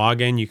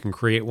login. You can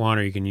create one,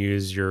 or you can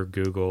use your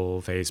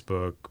Google,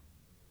 Facebook,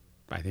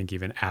 I think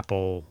even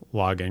Apple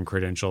login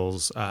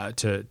credentials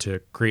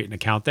to create an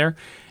account there.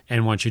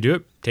 And once you do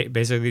it,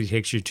 basically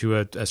takes you to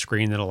a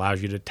screen that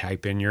allows you to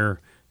type in your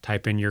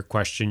type in your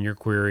question, your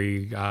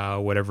query,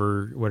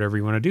 whatever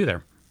you want to do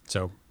there.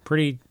 So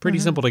pretty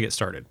simple to get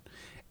started.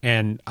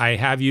 And I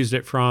have used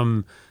it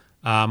from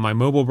my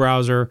mobile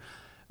browser.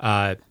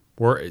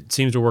 It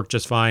seems to work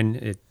just fine.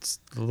 It's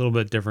a little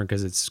bit different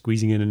because it's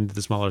squeezing it into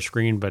the smaller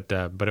screen, but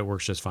it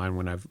works just fine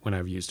when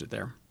I've used it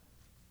there.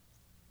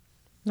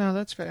 No,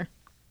 that's fair.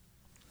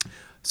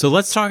 So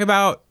let's talk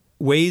about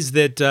ways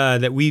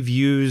that we've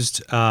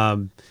used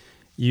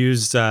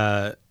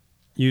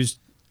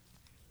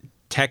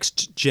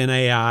text Gen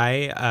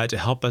AI to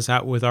help us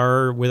out with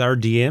our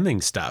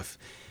DMing stuff,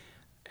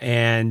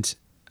 and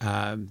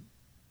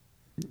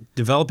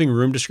developing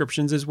room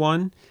descriptions is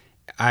one.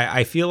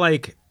 I feel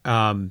like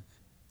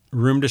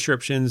room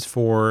descriptions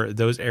for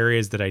those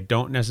areas that I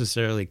don't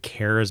necessarily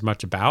care as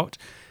much about,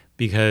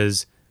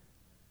 because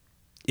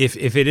if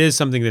it is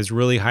something that's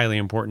really highly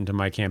important to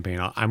my campaign,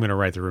 I'm going to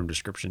write the room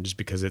description just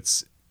because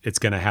it's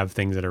going to have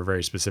things that are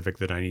very specific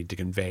that I need to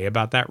convey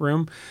about that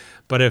room.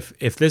 But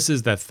if this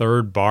is the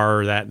third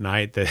bar that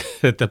night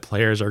that the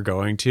players are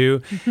going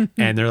to,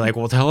 and they're like,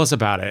 well, tell us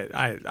about it.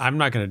 I'm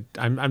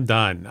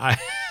done.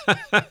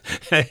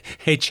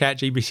 Hey,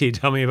 ChatGPT,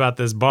 tell me about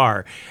this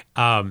bar.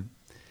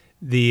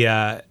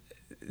 The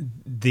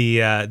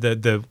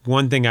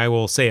one thing I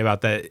will say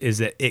about that is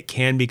that it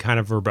can be kind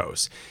of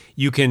verbose.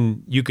 You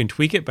can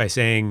tweak it by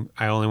saying,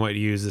 I only want you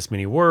to use this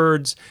many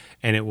words,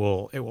 and it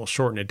will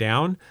shorten it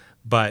down.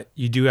 But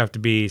you do have to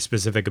be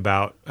specific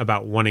about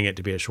wanting it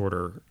to be a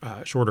shorter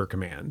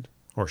command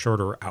or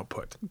shorter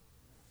output.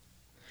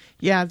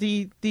 Yeah,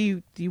 the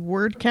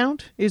word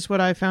count is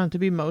what I found to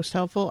be most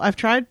helpful. I've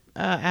tried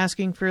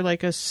asking for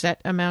like a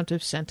set amount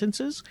of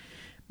sentences,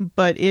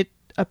 but it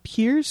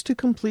appears to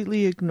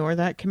completely ignore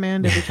that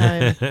command every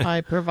time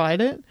I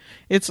provide it.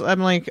 I'm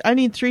like, I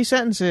need 3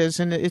 sentences,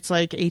 and it's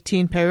like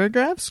 18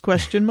 paragraphs ?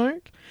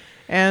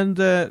 And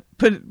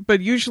but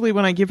usually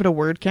when I give it a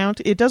word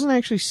count, it doesn't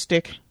actually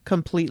stick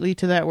completely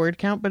to that word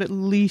count, but at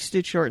least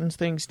it shortens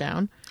things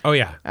down. Oh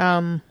yeah.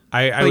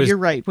 But you're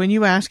right. When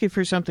you ask it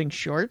for something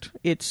short,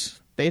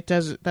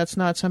 that's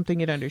not something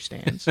it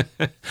understands.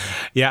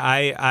 Yeah,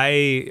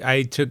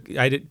 I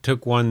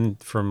took one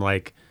from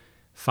like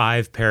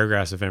 5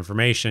 paragraphs of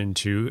information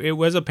to it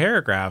was a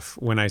paragraph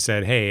when I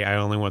said, hey, I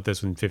only want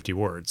this in 50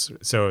 words.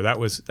 So that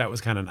was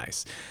kind of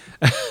nice.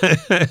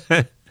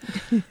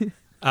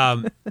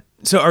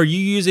 So are you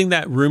using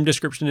that room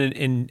description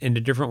in a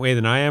different way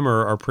than I am,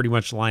 or are pretty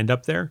much lined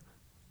up there?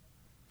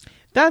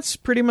 That's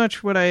pretty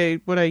much what I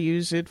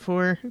use it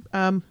for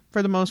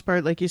the most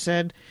part. Like you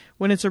said,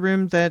 when it's a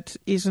room that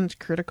isn't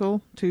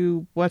critical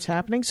to what's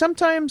happening.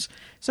 Sometimes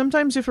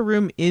if a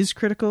room is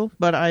critical,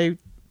 but I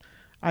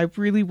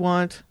really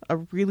want a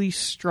really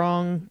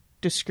strong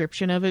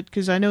description of it,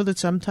 because I know that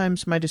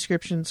sometimes my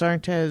descriptions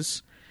aren't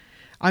as...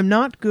 I'm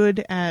not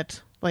good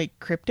at like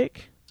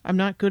cryptic. I'm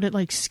not good at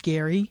like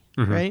scary,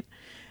 right?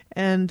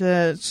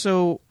 And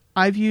so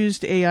I've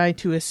used AI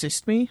to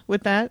assist me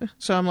with that.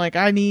 So I'm like,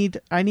 I need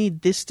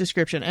this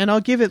description, and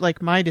I'll give it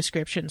like my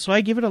description. So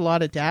I give it a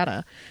lot of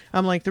data.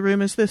 I'm like, the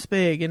room is this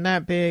big and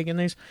that big, and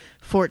there's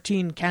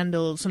 14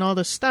 candles and all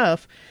this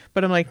stuff.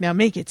 But I'm like, now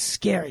make it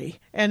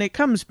scary. And it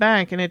comes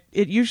back, and it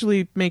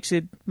usually makes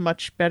it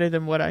much better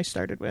than what I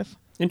started with.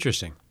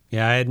 Interesting.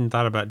 Yeah, I hadn't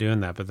thought about doing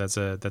that, but that's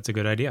a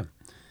good idea.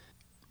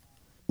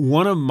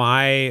 One of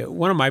my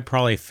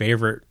probably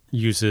favorite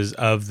uses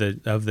of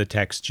the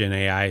text Gen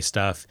AI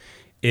stuff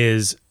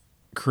is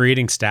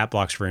creating stat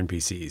blocks for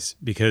NPCs,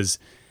 because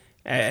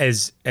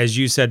as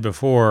you said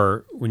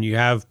before, when you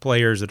have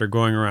players that are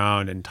going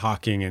around and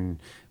talking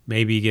and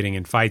maybe getting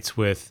in fights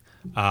with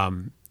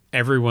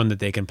everyone that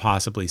they can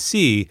possibly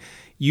see,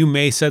 you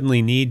may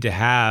suddenly need to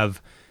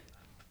have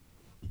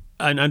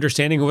an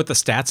understanding of what the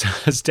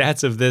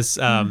stats of this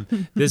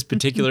this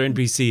particular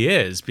NPC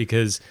is,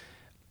 because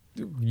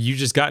you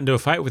just got into a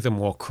fight with them.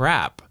 Well,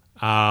 crap.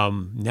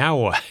 Now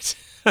what?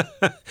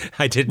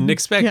 I didn't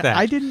expect that.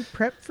 I didn't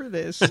prep for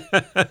this.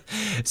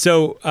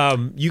 So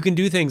you can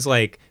do things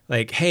like,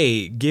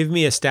 hey, give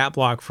me a stat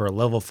block for a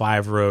level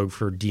 5 rogue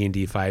for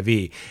D&D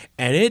 5e.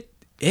 And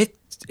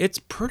it's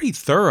pretty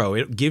thorough.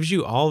 It gives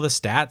you all the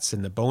stats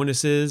and the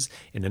bonuses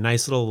in a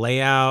nice little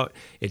layout.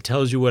 It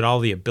tells you what all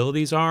the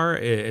abilities are,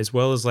 as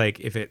well as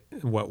like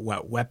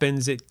what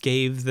weapons it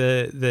gave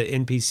the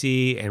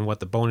NPC, and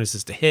what the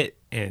bonuses to hit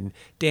and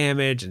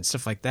damage and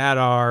stuff like that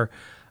are.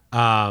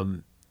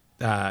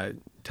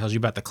 Tells you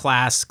about the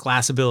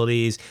class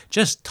abilities,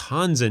 just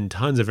tons and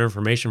tons of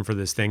information for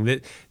this thing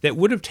that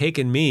would have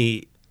taken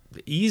me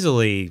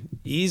easily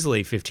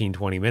 15,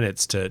 20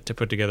 minutes to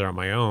put together on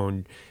my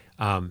own.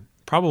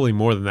 Probably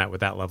more than that with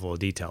that level of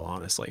detail,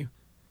 honestly.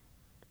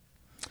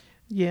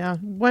 Yeah,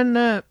 when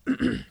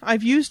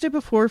I've used it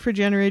before for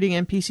generating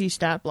NPC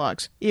stat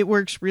blocks. It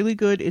works really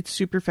good. It's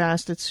super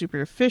fast. It's super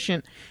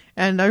efficient.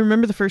 And I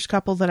remember the first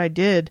couple that I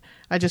did,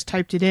 I just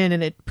typed it in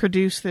and it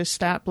produced this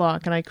stat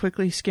block, and I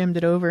quickly skimmed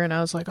it over, and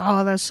I was like,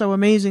 oh, that's so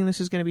amazing.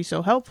 This is going to be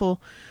so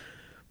helpful.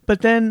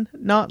 But then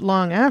not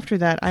long after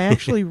that, I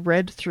actually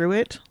read through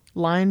it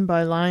line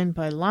by line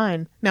by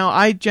line. Now,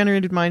 I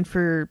generated mine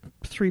for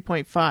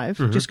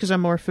 3.5 just because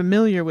I'm more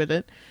familiar with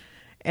it.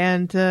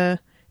 And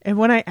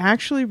when I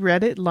actually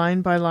read it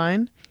line by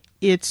line,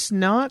 it's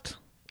not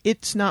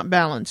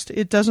balanced.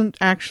 It doesn't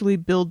actually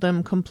build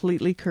them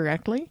completely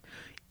correctly.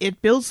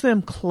 It builds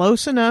them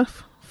close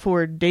enough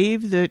for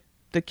Dave the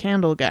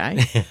candle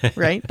guy,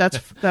 right?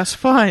 That's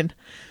fine.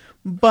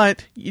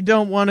 But you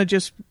don't want to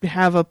just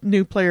have a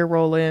new player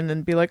roll in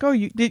and be like, oh,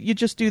 you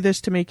just do this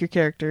to make your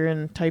character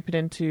and type it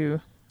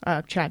into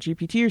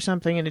ChatGPT or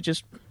something, and it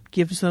just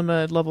gives them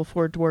a level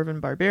 4 Dwarven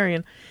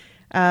Barbarian.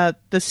 The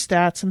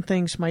stats and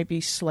things might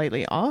be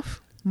slightly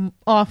off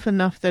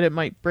enough that it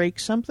might break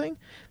something,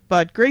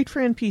 but great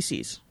for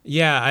NPCs.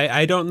 Yeah,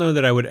 I don't know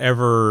that I would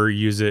ever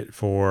use it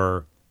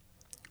for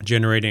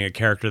generating a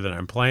character that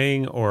I'm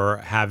playing or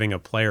having a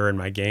player in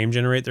my game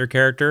generate their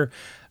character.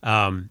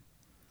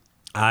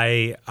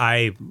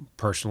 I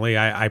personally,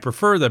 I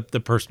prefer the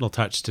personal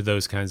touch to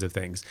those kinds of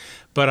things.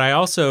 But I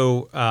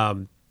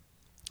also,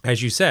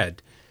 as you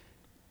said,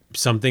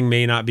 something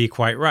may not be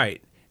quite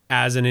right.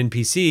 As an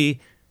NPC,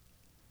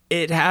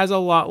 it has a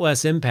lot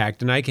less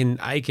impact, and I can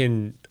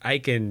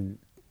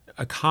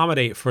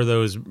accommodate for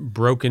those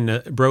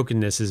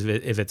brokennesses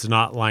if it's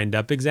not lined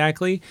up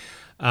exactly.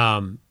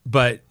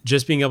 But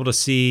just being able to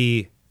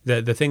see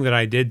the thing that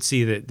I did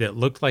see that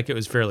looked like it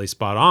was fairly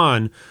spot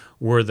on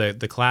were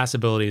the class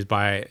abilities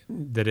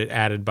that it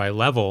added by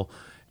level,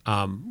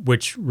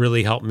 which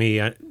really helped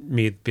me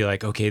be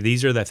like, okay,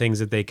 these are the things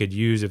that they could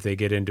use if they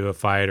get into a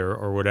fight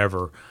or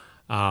whatever.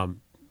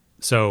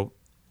 So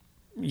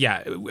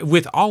yeah,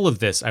 with all of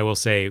this, I will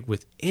say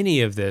with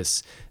any of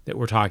this that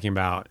we're talking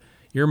about,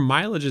 your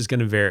mileage is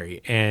going to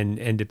vary.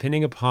 And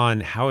depending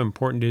upon how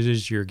important it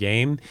is to your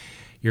game,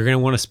 you're going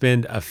to want to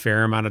spend a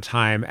fair amount of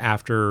time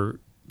after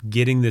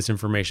getting this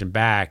information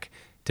back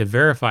to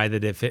verify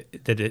that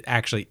it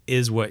actually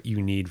is what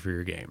you need for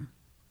your game.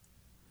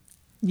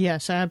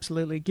 Yes,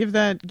 absolutely. Give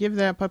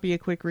that puppy a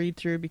quick read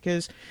through,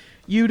 because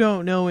you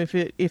don't know if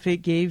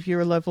it gave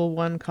your level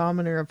 1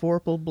 commoner a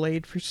Vorpal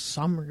blade for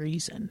some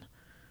reason.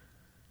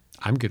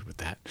 I'm good with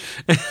that.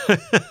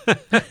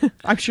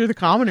 I'm sure the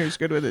commoner's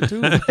good with it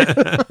too.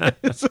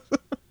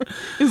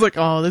 He's like,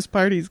 oh, this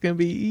party's gonna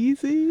be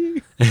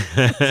easy.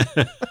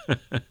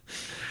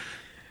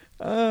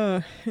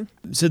 So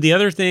the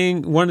other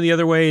thing, one of the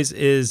other ways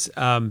is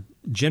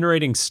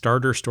generating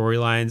starter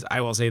storylines.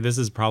 I will say this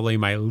is probably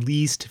my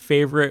least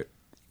favorite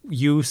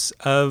use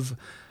of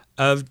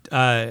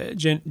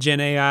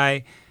Gen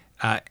AI,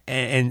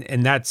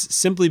 and that's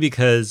simply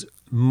because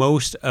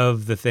most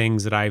of the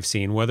things that I've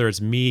seen, whether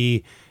it's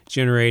me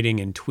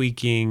generating and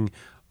tweaking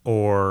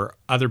or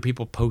other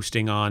people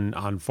posting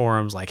on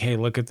forums like, hey,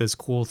 look at this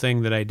cool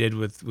thing that I did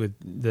with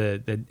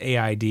the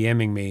AI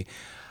DMing me,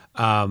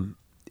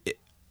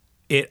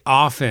 it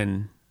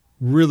often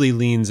really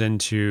leans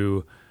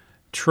into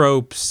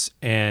tropes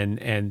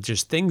and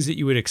just things that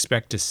you would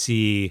expect to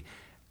see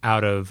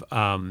out of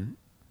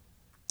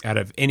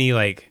any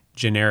like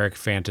generic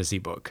fantasy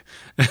book.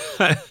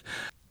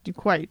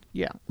 Quite,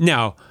 yeah.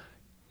 Now,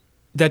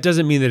 that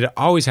doesn't mean that it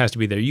always has to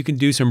be there. You can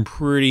do some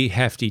pretty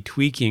hefty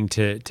tweaking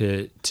to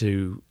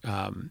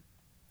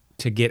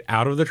get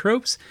out of the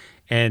tropes.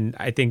 And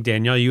I think,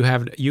 Danielle, you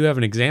have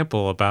an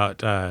example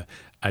about a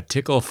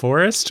tickle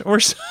forest or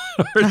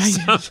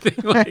something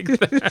like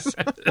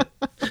that.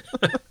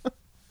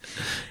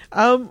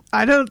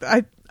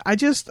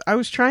 I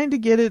was trying to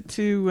get it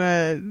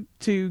to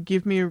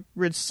give me a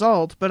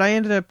result, but I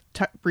ended up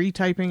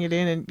retyping it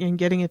in and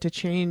getting it to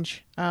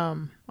change. I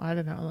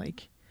don't know,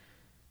 like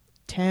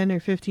 10 or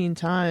 15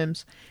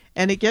 times,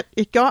 and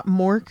it got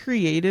more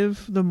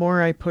creative the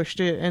more I pushed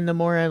it and the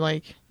more I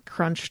like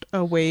crunched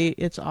away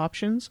its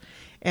options.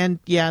 And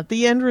yeah,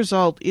 the end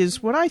result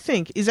is what I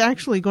think is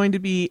actually going to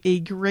be a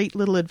great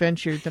little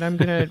adventure that I'm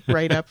going to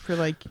write up for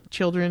like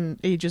children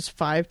ages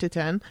 5 to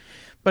 10.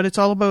 But it's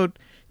all about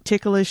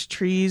ticklish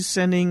trees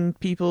sending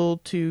people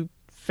to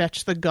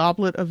fetch the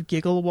goblet of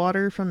giggle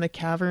water from the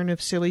cavern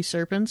of silly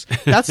serpents.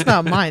 That's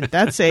not mine.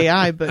 That's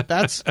AI, but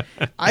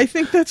I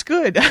think that's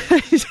good.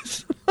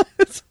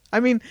 I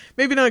mean,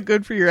 maybe not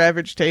good for your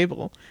average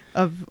table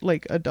of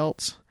like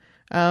adults.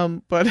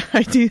 But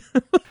I do.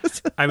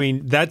 I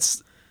mean,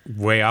 that's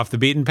way off the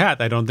beaten path.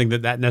 I don't think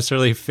that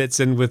necessarily fits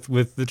in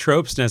with the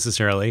tropes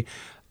necessarily.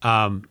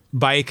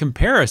 By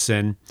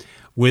comparison,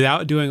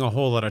 without doing a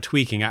whole lot of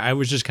tweaking, I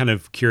was just kind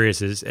of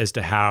curious as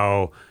to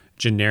how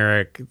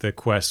generic the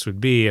quests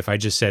would be if I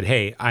just said,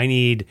 hey, I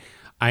need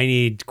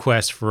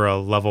quests for a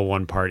level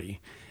 1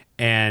 party.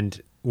 And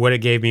what it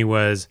gave me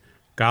was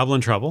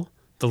Goblin Trouble.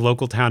 The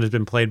local town has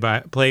been plagued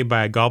by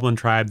a goblin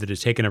tribe that has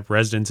taken up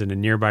residence in a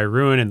nearby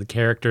ruin, and the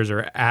characters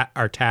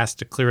are tasked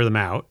to clear them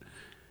out.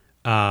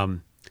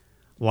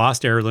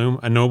 Lost Heirloom.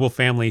 A noble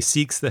family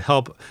seeks the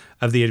help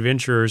of the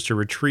adventurers to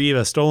retrieve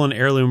a stolen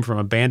heirloom from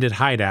a bandit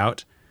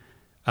hideout.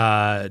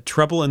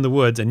 Trouble in the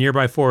Woods. A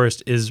nearby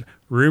forest is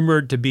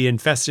rumored to be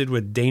infested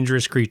with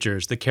dangerous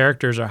creatures. The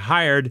characters are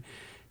hired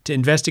to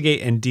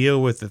investigate and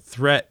deal with the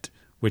threat,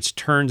 which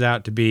turns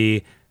out to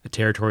be a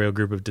territorial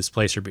group of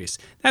displacer beasts.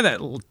 Now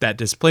that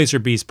displacer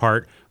beast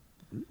part,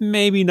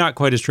 maybe not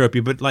quite as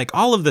tropey, but like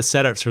all of the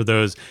setups for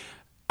those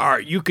are,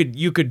 you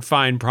could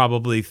find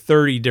probably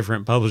 30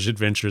 different published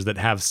adventures that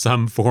have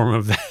some form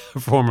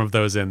of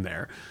those in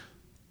there.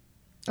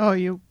 Oh,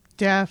 you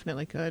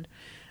definitely could.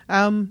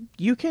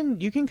 You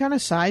can kind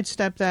of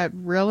sidestep that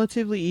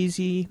relatively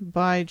easy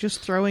by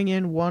just throwing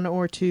in one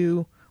or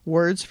two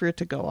words for it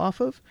to go off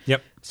of.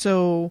 Yep.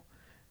 So,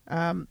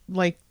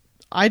 like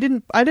I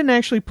didn't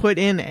actually put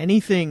in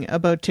anything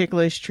about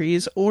ticklish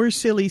trees or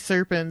silly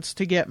serpents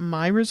to get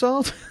my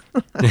result.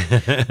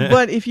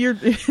 But if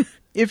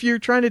you're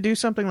trying to do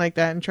something like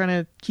that and trying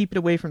to keep it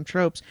away from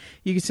tropes,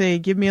 you could say,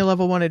 give me a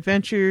level 1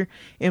 adventure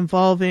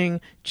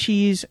involving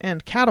cheese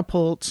and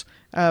catapults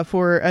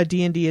for a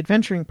D&D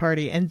adventuring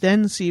party, and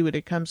then see what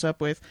it comes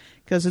up with,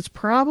 because it's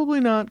probably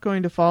not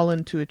going to fall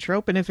into a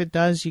trope, and if it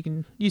does,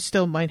 you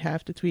still might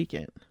have to tweak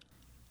it.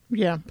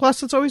 Yeah,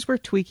 plus it's always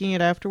worth tweaking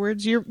it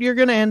afterwards. You're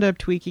going to end up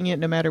tweaking it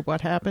no matter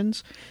what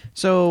happens.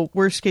 So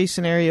worst case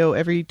scenario,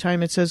 every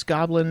time it says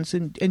goblins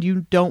and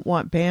you don't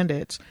want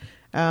bandits,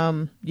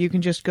 you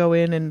can just go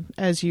in and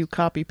as you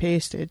copy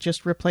paste it,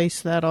 just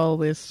replace that all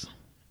with,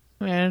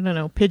 I don't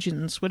know,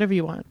 pigeons, whatever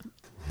you want.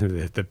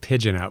 The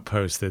pigeon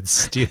outpost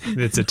that's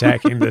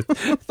attacking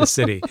the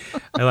city.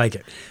 I like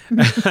it.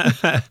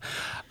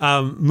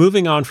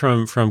 Moving on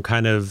from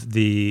kind of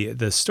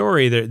the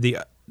story,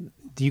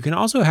 you can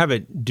also have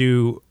it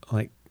do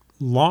like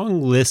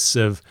long lists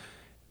of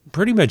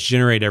pretty much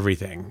generate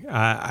everything.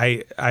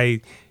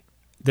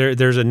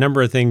 There's a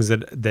number of things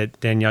that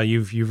Danielle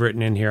you've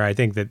written in here. I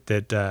think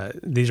that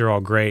these are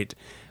all great.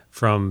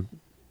 From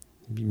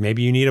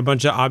maybe you need a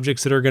bunch of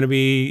objects that are going to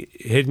be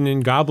hidden in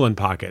goblin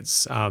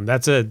pockets.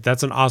 That's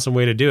an awesome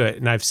way to do it.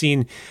 And I've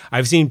seen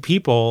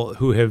people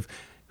who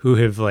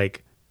have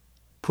like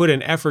put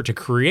an effort to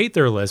create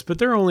their list, but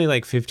they're only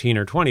like 15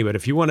 or 20. But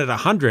if you wanted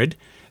 100,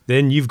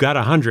 then you've got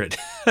 100,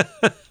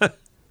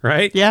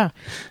 right? Yeah,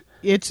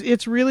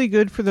 it's really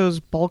good for those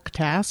bulk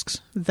tasks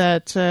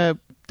that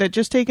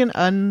just take an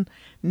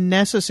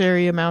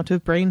unnecessary amount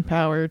of brain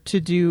power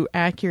to do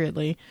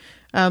accurately.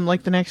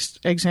 Like the next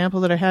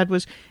example that I had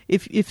was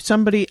if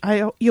somebody,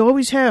 you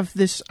always have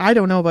this, I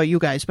don't know about you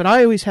guys, but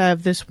I always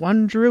have this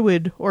one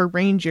druid or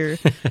ranger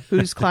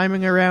who's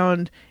climbing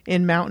around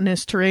in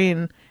mountainous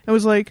terrain. I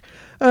was like,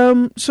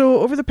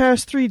 so over the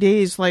past 3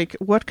 days, like,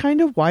 what kind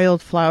of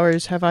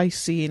wildflowers have I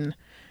seen?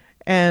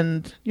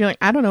 And you're like,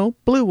 I don't know,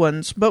 blue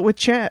ones. But with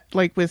chat,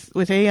 like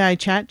with AI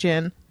chat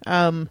gen,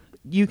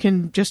 you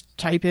can just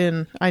type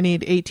in, I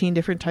need 18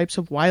 different types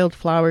of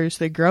wildflowers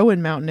that grow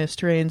in mountainous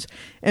terrains,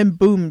 and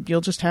boom, you'll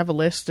just have a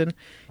list, and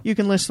you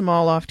can list them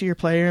all off to your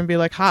player and be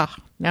like, ha,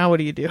 now what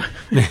do you do?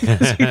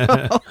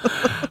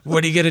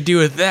 What are you going to do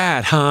with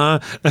that, huh?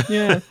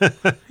 Yeah,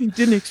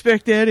 didn't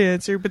expect that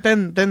answer, but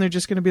then they're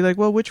just going to be like,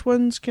 well, which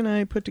ones can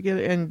I put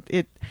together? And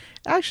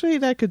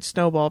that could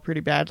snowball pretty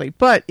badly,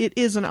 but it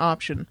is an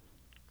option.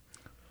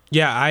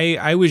 Yeah,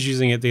 I was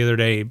using it the other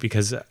day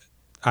because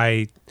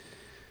I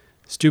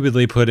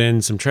stupidly put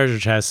in some treasure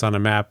chests on a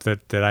map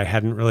that I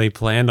hadn't really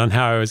planned on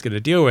how I was going to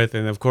deal with.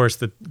 And of course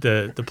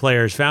the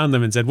players found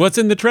them and said, what's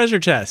in the treasure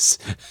chests?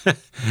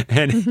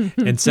 And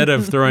instead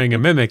of throwing a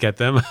mimic at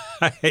them,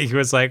 I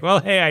was like, well,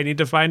 hey, I need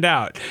to find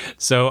out.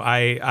 So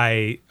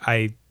I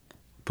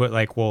put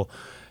like, well,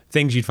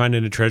 things you'd find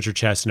in a treasure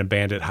chest in a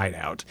bandit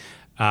hideout.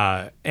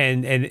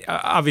 And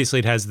obviously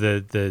it has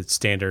the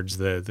standards,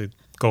 the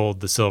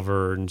gold, the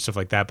silver, and stuff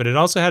like that. But it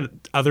also had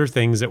other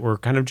things that were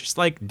kind of just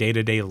like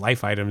day-to-day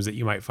life items that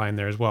you might find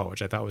there as well,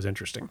 which I thought was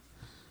interesting.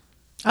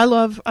 I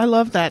love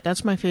that.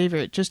 That's my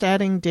favorite. Just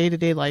adding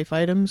day-to-day life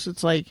items.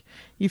 It's like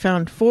you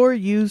found 4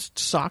 used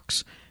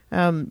socks,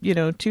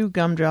 2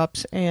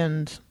 gumdrops,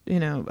 and,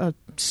 a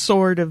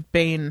sword of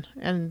Bane.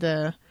 And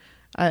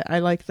I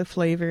like the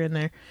flavor in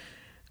there.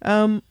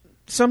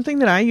 Something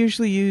that I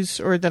usually use,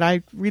 or that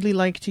I really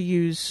like to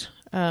use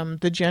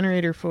the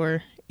generator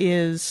for,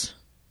 is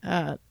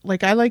I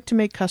like to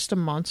make custom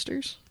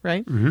monsters,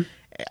 right? Mm-hmm.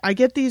 I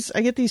get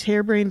these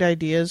harebrained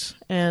ideas,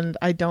 and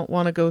I don't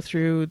want to go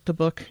through the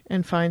book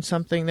and find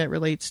something that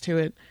relates to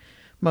it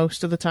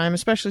most of the time,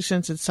 especially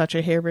since it's such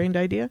a harebrained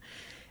idea.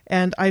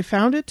 And I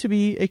found it to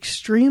be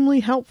extremely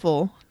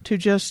helpful to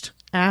just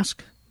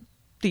ask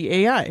the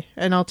AI,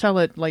 and I'll tell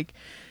it, like,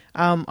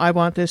 I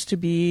want this to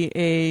be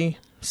a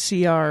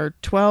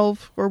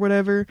CR12 or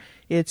whatever.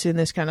 It's in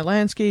this kind of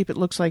landscape. It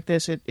looks like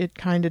this. It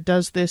kind of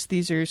does this.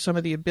 These are some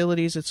of the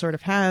abilities it sort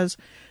of has.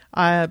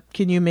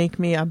 Can you make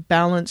me a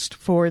balanced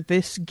for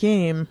this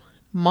game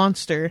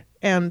monster?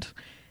 And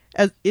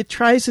as it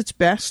tries its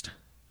best.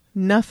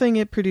 Nothing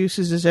it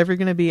produces is ever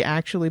going to be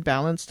actually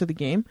balanced to the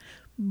game,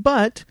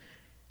 but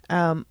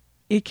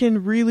it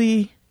can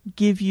really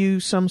give you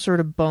some sort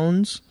of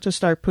bones to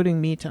start putting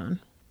meat on.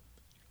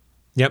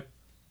 Yep.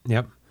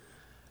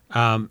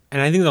 And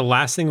I think the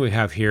last thing we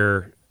have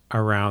here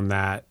around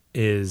that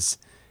is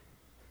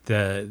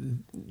the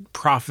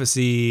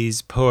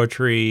prophecies,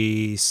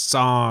 poetry,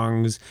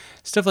 songs,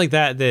 stuff like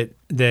that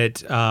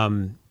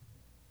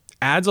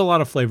adds a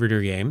lot of flavor to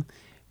your game.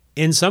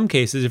 in some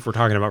cases, if we're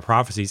talking about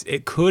prophecies,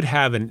 it could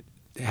have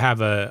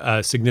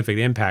a significant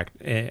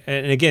impact.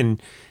 And again,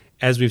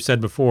 as we've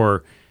said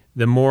before,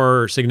 the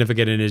more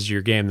significant it is to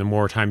your game, the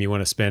more time you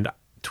want to spend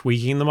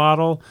tweaking the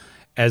model,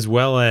 as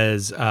well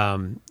as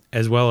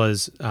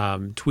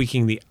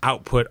tweaking the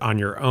output on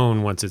your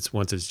own once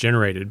it's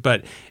generated.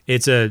 But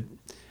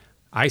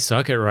I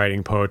suck at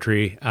writing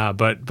poetry,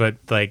 but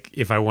like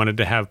if I wanted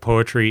to have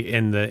poetry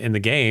in the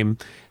game,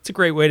 it's a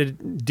great way to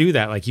do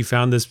that. Like you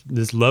found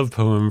this love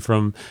poem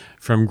from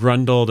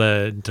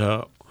Grundle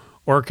to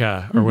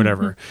Orca or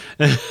whatever.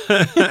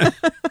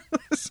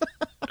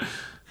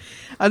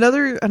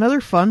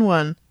 Another fun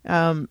one,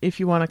 if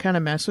you want to kind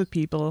of mess with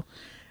people,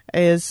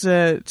 is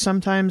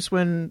sometimes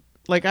when,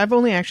 like, I've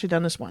only actually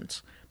done this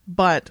once,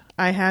 but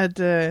I had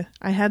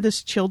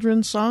this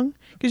children's song,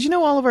 because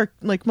all of our,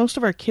 like, most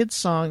of our kids'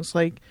 songs,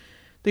 like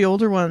the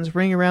older ones,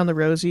 Ring Around the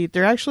Rosie,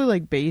 they're actually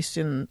like based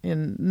in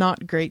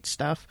not great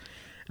stuff.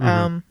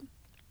 And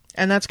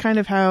that's kind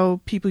of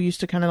how people used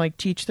to kind of like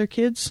teach their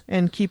kids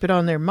and keep it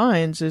on their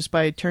minds, is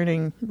by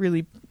turning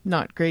really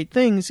not great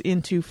things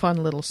into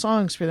fun little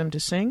songs for them to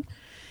sing.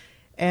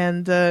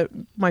 And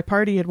my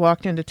party had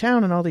walked into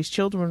town, and all these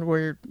children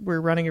were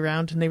running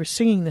around, and they were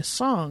singing this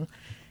song.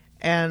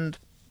 And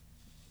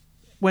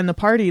when the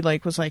party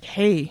was like,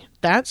 "Hey,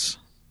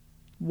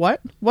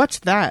 what's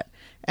that?"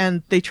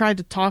 And they tried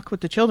to talk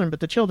with the children, but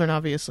the children,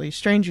 obviously,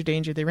 stranger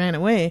danger, they ran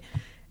away.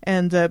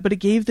 And but it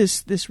gave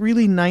this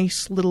really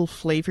nice little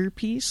flavor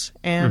piece,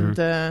 and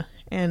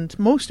and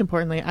most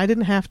importantly, I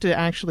didn't have to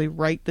actually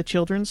write the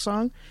children's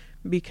song,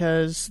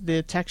 because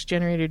the text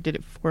generator did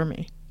it for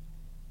me.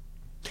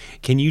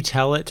 Can you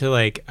tell it to,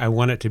 like, I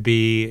want it to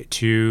be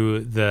to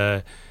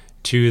the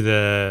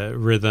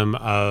rhythm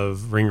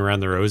of Ring Around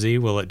the Rosie?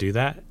 Will it do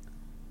that?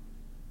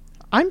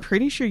 I'm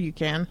pretty sure you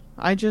can.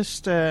 I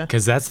just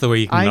because that's the way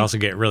you can also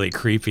get really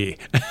creepy.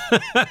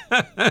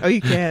 Oh, you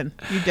can.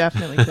 You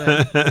definitely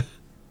could.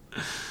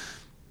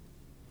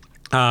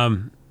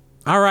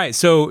 All right,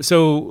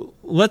 so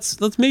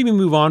let's maybe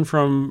move on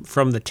from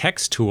the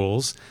text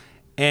tools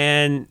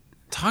and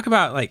talk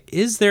about, like,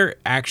 is there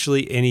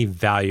actually any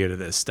value to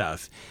this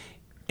stuff?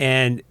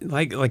 And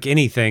like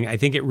anything, I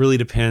think it really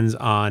depends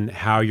on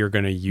how you're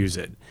going to use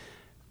it.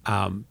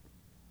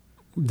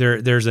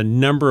 There's a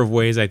number of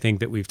ways I think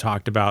that we've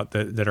talked about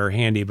that are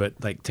handy, but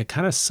like to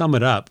kind of sum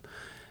it up,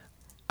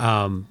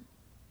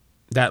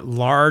 that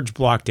large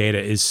block data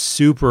is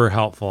super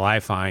helpful, I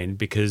find,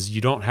 because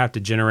you don't have to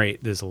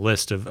generate this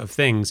list of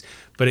things,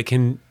 but it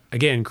can,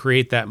 again,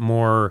 create that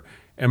more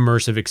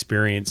immersive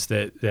experience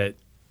that,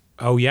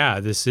 oh yeah,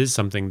 this is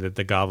something that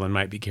the goblin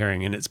might be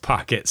carrying in its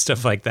pocket,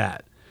 stuff like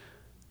that.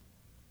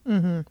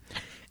 Mm-hmm.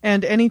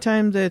 And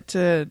anytime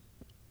that,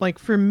 like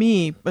for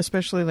me,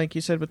 especially like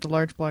you said with the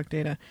large block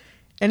data,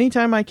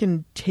 anytime I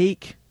can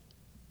take,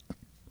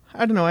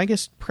 I don't know, I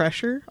guess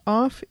pressure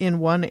off in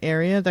one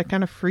area, that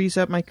kind of frees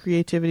up my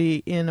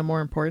creativity in a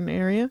more important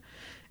area.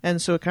 And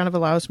so it kind of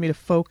allows me to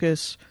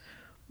focus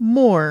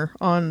more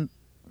on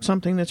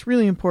something that's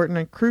really important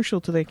and crucial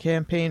to the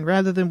campaign,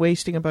 rather than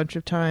wasting a bunch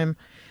of time,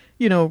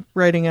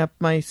 writing up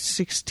my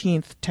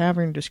 16th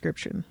tavern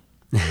description.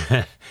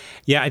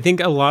 Yeah, I think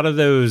a lot of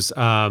those,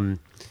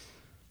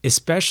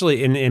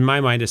 especially in my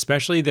mind,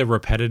 especially the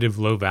repetitive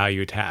low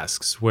value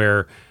tasks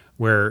where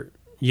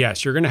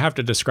yes, you're going to have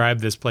to describe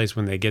this place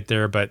when they get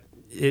there, but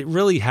it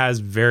really has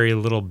very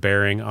little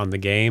bearing on the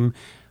game.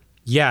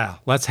 Yeah,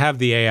 let's have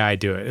the AI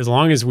do it. As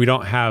long as we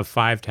don't have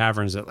 5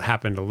 taverns that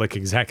happen to look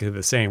exactly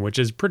the same, which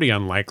is pretty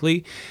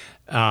unlikely,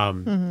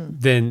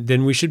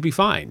 then we should be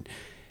fine.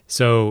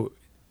 So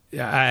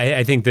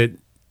I think that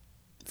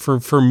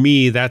for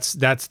me, that's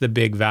the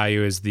big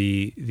value, is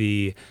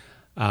the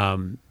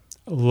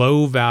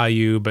low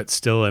value but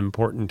still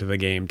important to the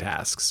game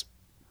tasks.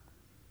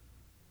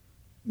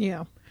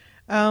 Yeah.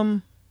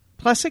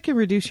 Plus, it can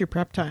reduce your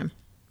prep time.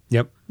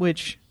 Yep.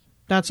 Which,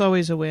 that's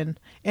always a win.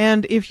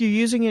 And if you're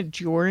using it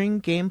during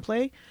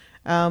gameplay,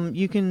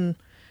 you can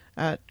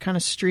kind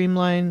of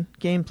streamline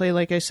gameplay.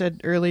 Like I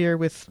said earlier,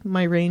 with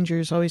my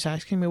rangers always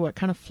asking me what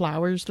kind of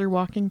flowers they're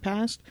walking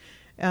past.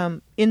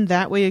 In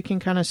that way, it can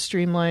kind of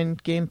streamline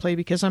gameplay,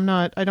 because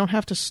I don't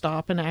have to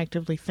stop and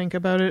actively think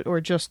about it,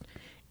 or just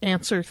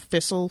answer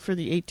Thistle for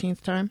the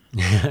 18th time.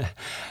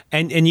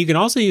 and you can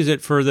also use it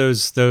for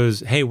those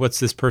hey, what's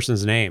this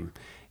person's name,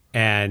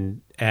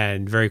 and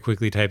very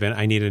quickly type in,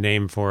 I need a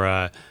name for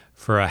a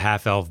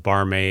half-elf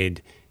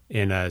barmaid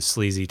in a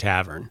sleazy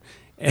tavern.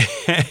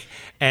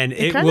 And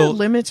it kind of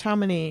limits how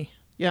many.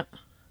 Yeah,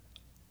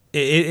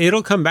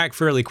 it'll come back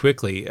fairly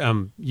quickly.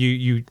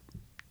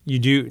 You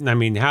do. I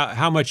mean,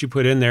 how much you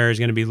put in there is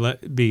going to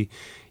be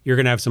you're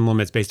going to have some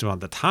limits based on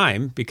the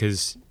time,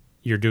 because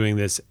you're doing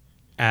this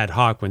ad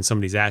hoc when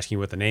somebody's asking you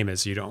what the name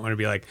is. So you don't want to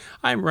be like,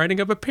 I'm writing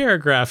up a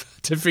paragraph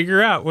to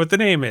figure out what the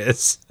name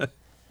is.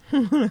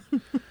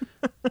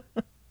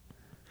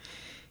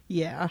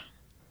 Yeah.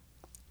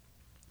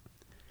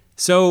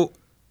 So,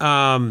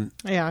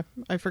 yeah,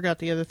 I forgot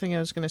the other thing I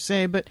was going to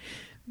say, but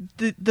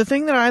the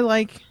thing that I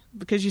like,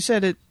 because you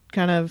said it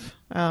kind of,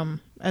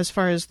 as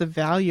far as the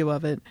value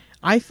of it,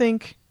 I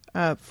think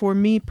for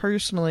me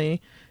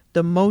personally,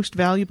 the most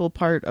valuable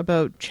part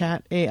about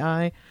Chat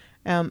AI,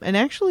 and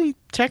actually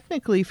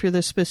technically for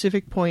this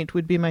specific point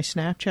would be my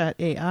Snapchat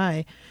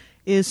AI,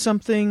 is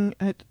something,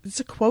 it's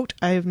a quote,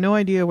 I have no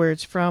idea where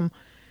it's from,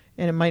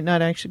 and it might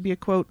not actually be a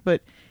quote,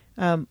 but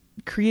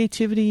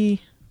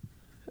creativity,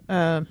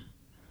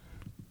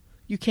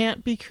 you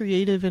can't be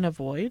creative in a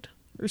void,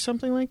 or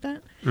something like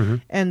that. Mm-hmm.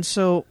 And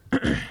so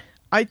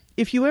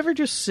if you ever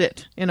just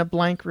sit in a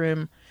blank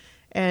room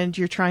and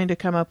you're trying to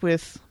come up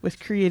with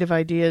creative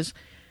ideas,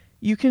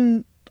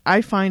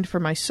 I find for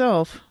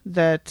myself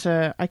that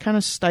I kind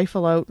of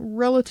stifle out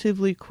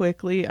relatively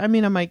quickly. I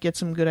mean, I might get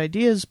some good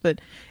ideas, but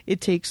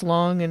it takes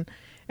long,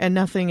 and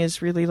nothing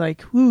is really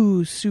like,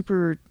 ooh,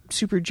 super,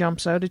 super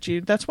jumps out at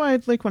you. That's why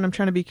when I'm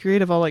trying to be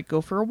creative, I'll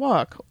go for a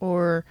walk,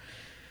 or,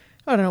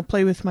 I don't know,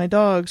 play with my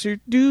dogs, or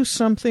do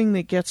something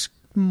that gets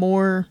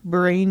more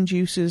brain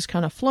juices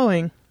kind of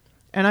flowing.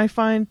 And I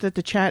find that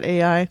the Chat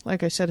AI,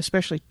 like I said,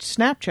 especially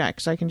Snapchat,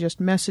 because I can just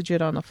message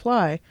it on the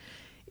fly,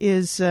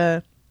 is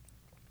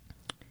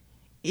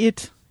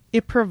it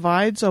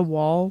provides a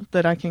wall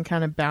that I can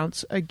kind of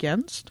bounce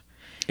against.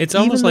 It's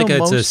almost like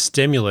it's a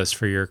stimulus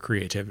for your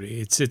creativity.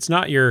 It's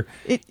not you're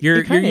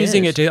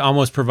using it to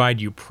almost provide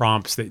you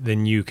prompts that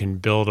then you can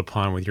build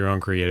upon with your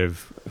own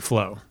creative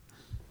flow.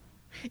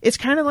 It's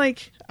kind of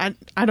like, I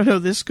don't know,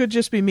 this could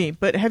just be me,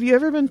 but have you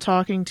ever been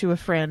talking to a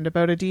friend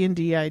about a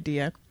D&D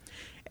idea,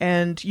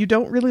 and you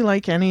don't really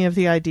like any of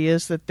the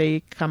ideas that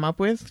they come up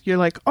with? You're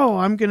like, oh,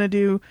 I'm going to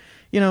do,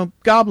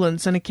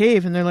 goblins in a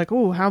cave. And they're like,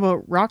 oh, how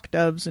about rock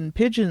doves and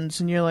pigeons?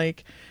 And you're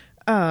like,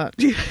 and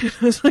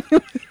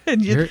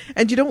you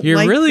don't You're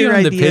like really their on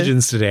idea. The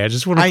pigeons today. I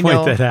just want to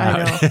point that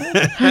out.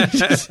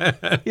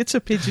 I know. It's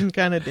a pigeon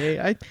kind of day.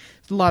 A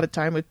lot of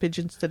time with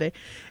pigeons today.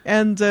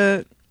 And,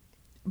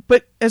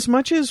 but as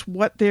much as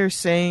what they're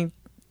saying,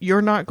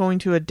 you're not going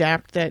to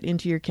adapt that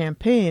into your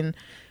campaign,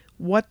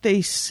 what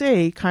they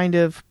say kind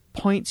of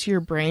points your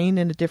brain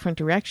in a different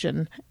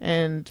direction.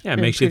 And it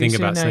makes you think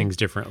about things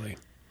differently.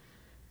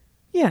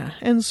 Yeah.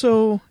 And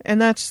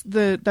that's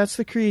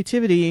the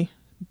creativity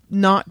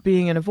not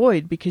being in a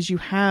void, because you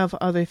have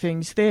other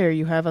things there.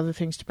 You have other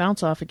things to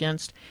bounce off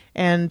against.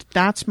 And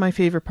that's my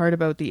favorite part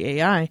about the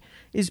AI,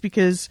 is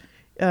because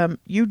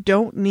you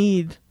don't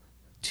need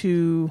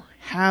to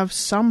have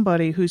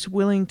somebody who's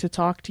willing to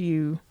talk to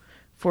you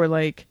for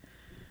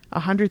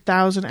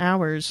 100,000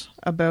 hours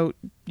about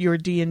your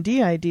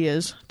D&D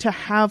ideas to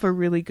have a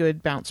really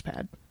good bounce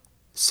pad.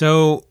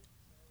 So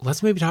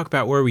let's maybe talk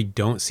about where we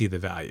don't see the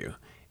value.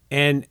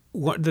 And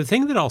the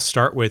thing that I'll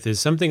start with is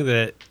something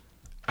that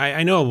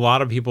I know a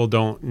lot of people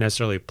don't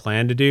necessarily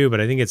plan to do,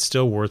 but I think it's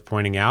still worth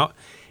pointing out.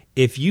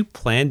 If you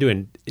plan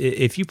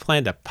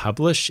to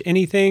publish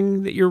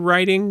anything that you're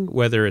writing,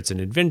 whether it's an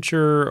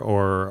adventure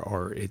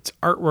or it's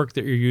artwork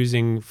that you're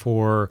using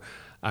for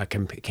a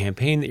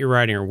campaign that you're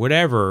writing or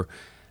whatever,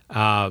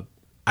 I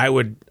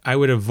would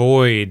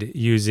avoid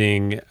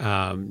using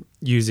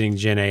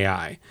Gen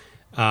AI,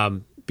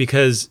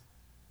 because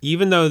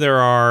even though there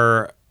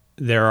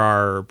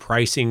are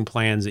pricing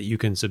plans that you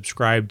can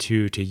subscribe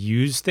to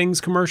use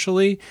things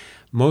commercially,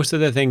 most of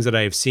the things that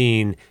I've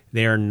seen,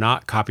 they are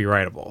not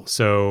copyrightable.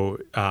 So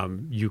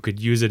you could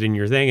use it in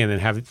your thing and then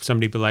have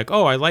somebody be like,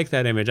 oh, I like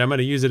that image. I'm going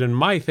to use it in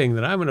my thing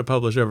that I'm going to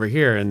publish over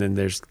here. And then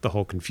there's the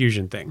whole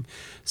confusion thing.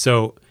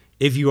 So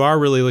if you are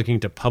really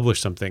looking to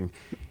publish something,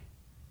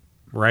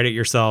 write it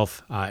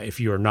yourself. If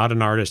you are not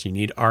an artist, you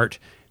need art,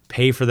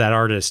 pay for that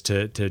artist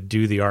to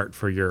do the art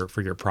for your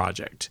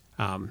project.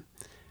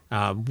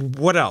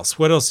 What else?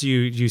 What else do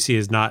you see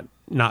as not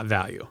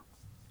value?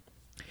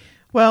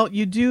 Well,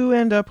 you do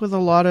end up with a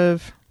lot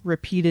of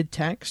repeated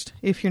text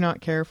if you're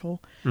not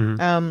careful.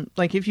 Mm-hmm.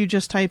 If you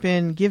just type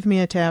in "give me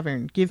a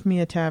tavern"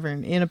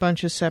 in a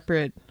bunch of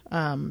separate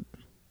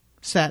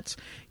sets,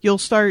 you'll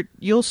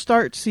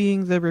start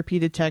seeing the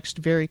repeated text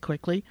very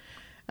quickly.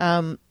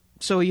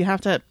 So you have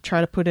to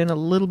try to put in a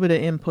little bit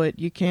of input.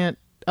 You can't,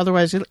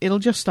 otherwise it'll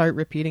just start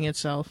repeating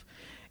itself.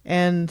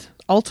 And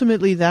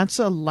ultimately, that's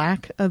a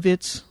lack of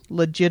its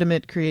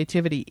legitimate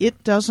creativity.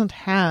 It doesn't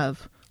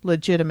have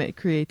legitimate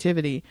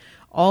creativity.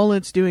 All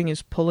it's doing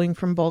is pulling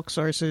from bulk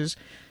sources,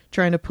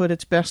 trying to put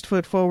its best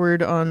foot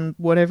forward on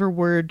whatever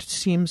word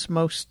seems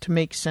most to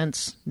make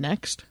sense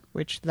next,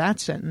 which that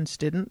sentence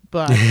didn't,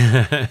 but...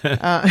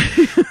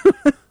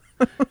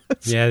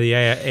 Yeah, the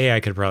AI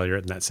could have probably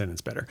written that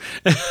sentence better.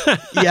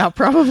 Yeah,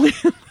 probably.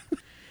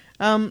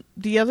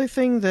 The other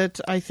thing that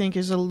I think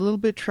is a little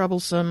bit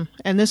troublesome,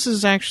 and this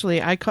is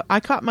actually, I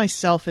caught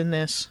myself in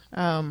this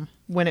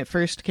when it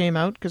first came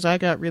out, because I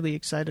got really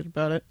excited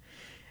about it,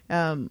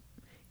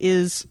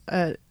 is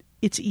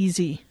it's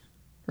easy,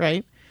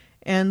 right?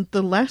 And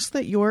the less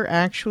that you're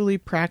actually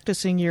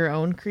practicing your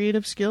own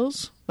creative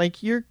skills,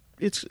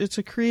 it's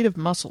a creative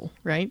muscle,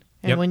 right?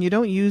 And Yep. when you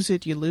don't use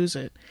it, you lose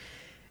it.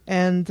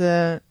 And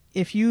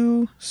if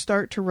you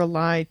start to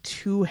rely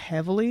too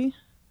heavily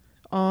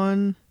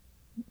on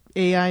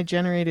AI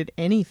generated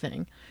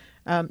anything,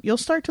 you'll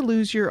start to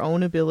lose your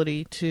own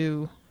ability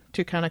to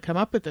to kind of come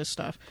up with this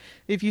stuff.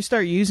 If you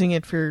start using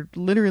it for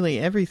literally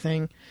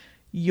everything,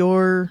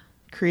 your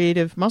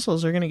creative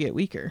muscles are going to get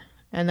weaker.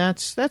 And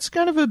that's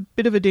kind of a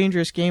bit of a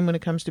dangerous game when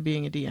it comes to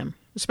being a DM,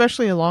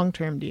 especially a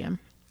long-term DM.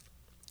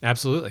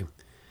 Absolutely.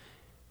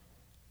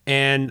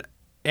 And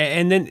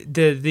then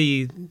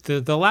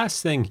the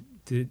last thing,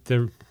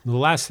 the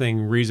last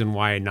thing, reason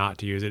why not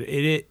to use it,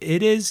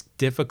 it is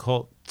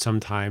difficult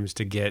sometimes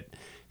to get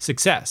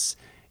success.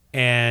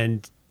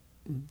 And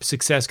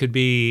success could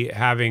be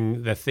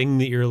having the thing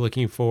that you're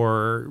looking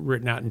for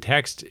written out in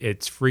text.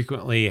 It's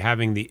frequently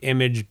having the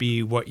image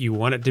be what you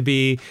want it to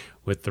be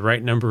with the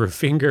right number of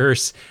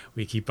fingers.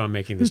 We keep on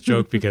making this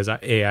joke because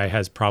AI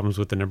has problems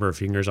with the number of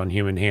fingers on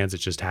human hands. It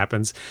just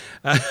happens.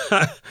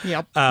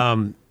 Yep.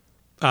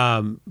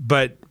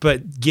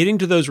 But getting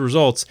to those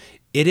results,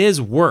 it is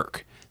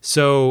work.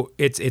 So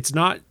it's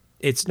not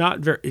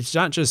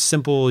just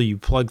simple. You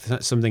plug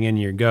something in,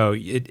 you go.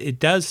 It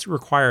does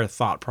require a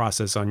thought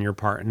process on your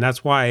part, and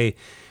that's why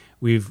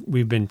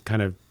we've been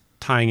kind of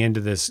tying into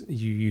this.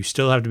 You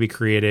still have to be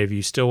creative.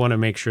 You still want to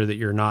make sure that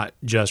you're not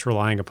just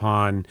relying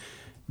upon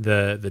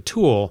the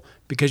tool,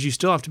 because you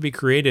still have to be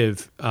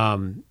creative.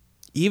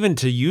 Even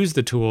to use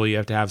the tool, you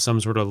have to have some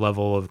sort of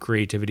level of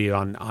creativity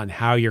on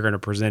how you're going to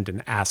present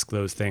and ask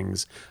those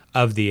things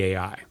of the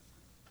AI.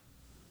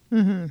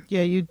 Mm-hmm.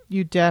 Yeah,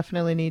 you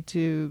definitely need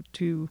to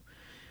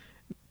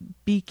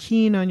be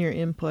keen on your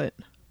input.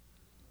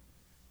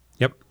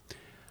 Yep.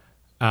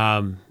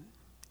 So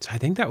I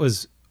think that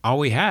was all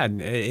we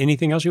had.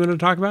 Anything else you wanted to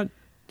talk about,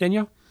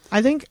 Danielle?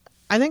 I think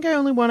I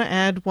only want to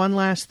add one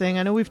last thing.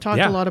 I know we've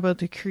talked a lot about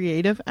the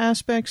creative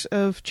aspects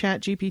of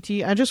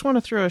ChatGPT. I just want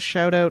to throw a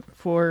shout out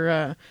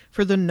for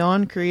the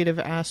non-creative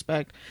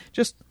aspect,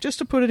 just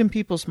to put it in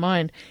people's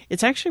mind.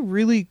 It's actually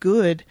really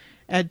good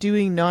at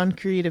doing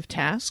non-creative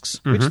tasks,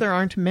 which there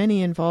aren't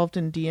many involved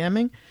in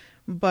DMing.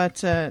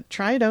 But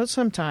try it out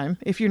sometime.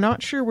 If you're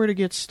not sure where to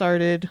get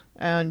started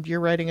and you're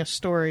writing a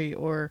story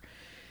or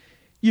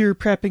you're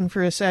prepping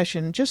for a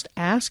session, just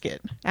ask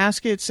it.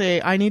 Ask it,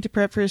 say, I need to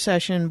prep for a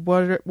session.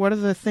 What are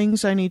the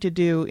things I need to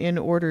do in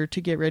order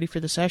to get ready for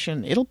the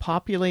session? It'll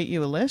populate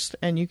you a list,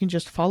 and you can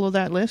just follow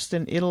that list,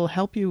 and it'll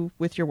help you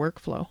with your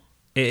workflow.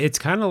 It's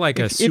kind of like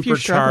a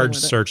supercharged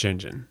search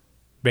engine.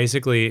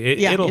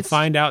 Basically, it'll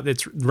find out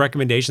its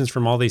recommendations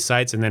from all these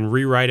sites and then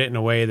rewrite it in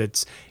a way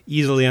that's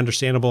easily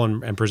understandable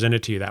and present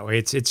it to you that way.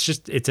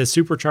 It's a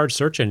supercharged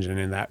search engine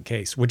in that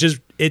case, which is,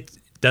 it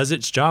does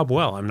its job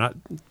well. I'm not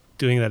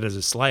doing that as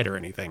a slight or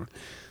anything.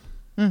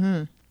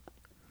 Mm-hmm.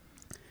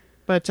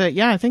 But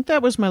I think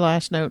that was my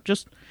last note,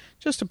 just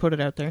to put it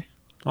out there.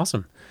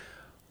 Awesome.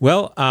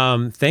 Well,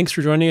 thanks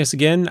for joining us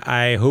again.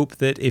 I hope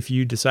that if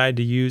you decide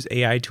to use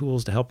AI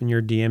tools to help in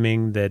your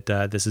DMing,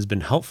 that this has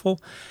been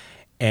helpful.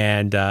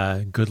 And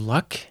good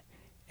luck,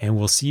 and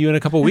we'll see you in a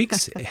couple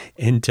weeks.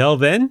 Until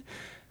then,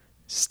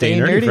 stay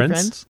nerdy,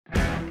 friends.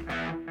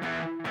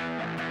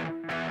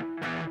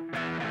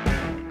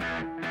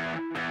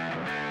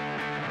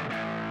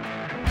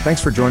 Thanks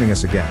for joining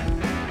us again.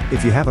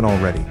 If you haven't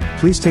already,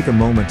 please take a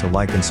moment to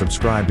like and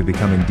subscribe to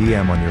Becoming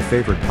DM on your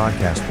favorite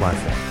podcast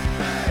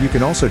platform. You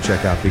can also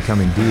check out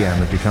Becoming DM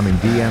at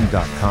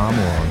becomingdm.com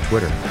or on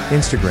Twitter,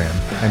 Instagram,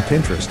 and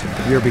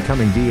Pinterest. We are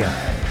Becoming DM.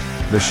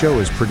 The show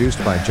is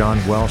produced by John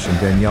Welsh and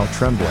Danielle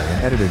Tremblay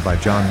and edited by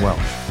John Welsh.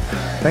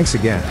 Thanks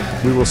again.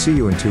 We will see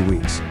you in 2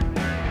 weeks.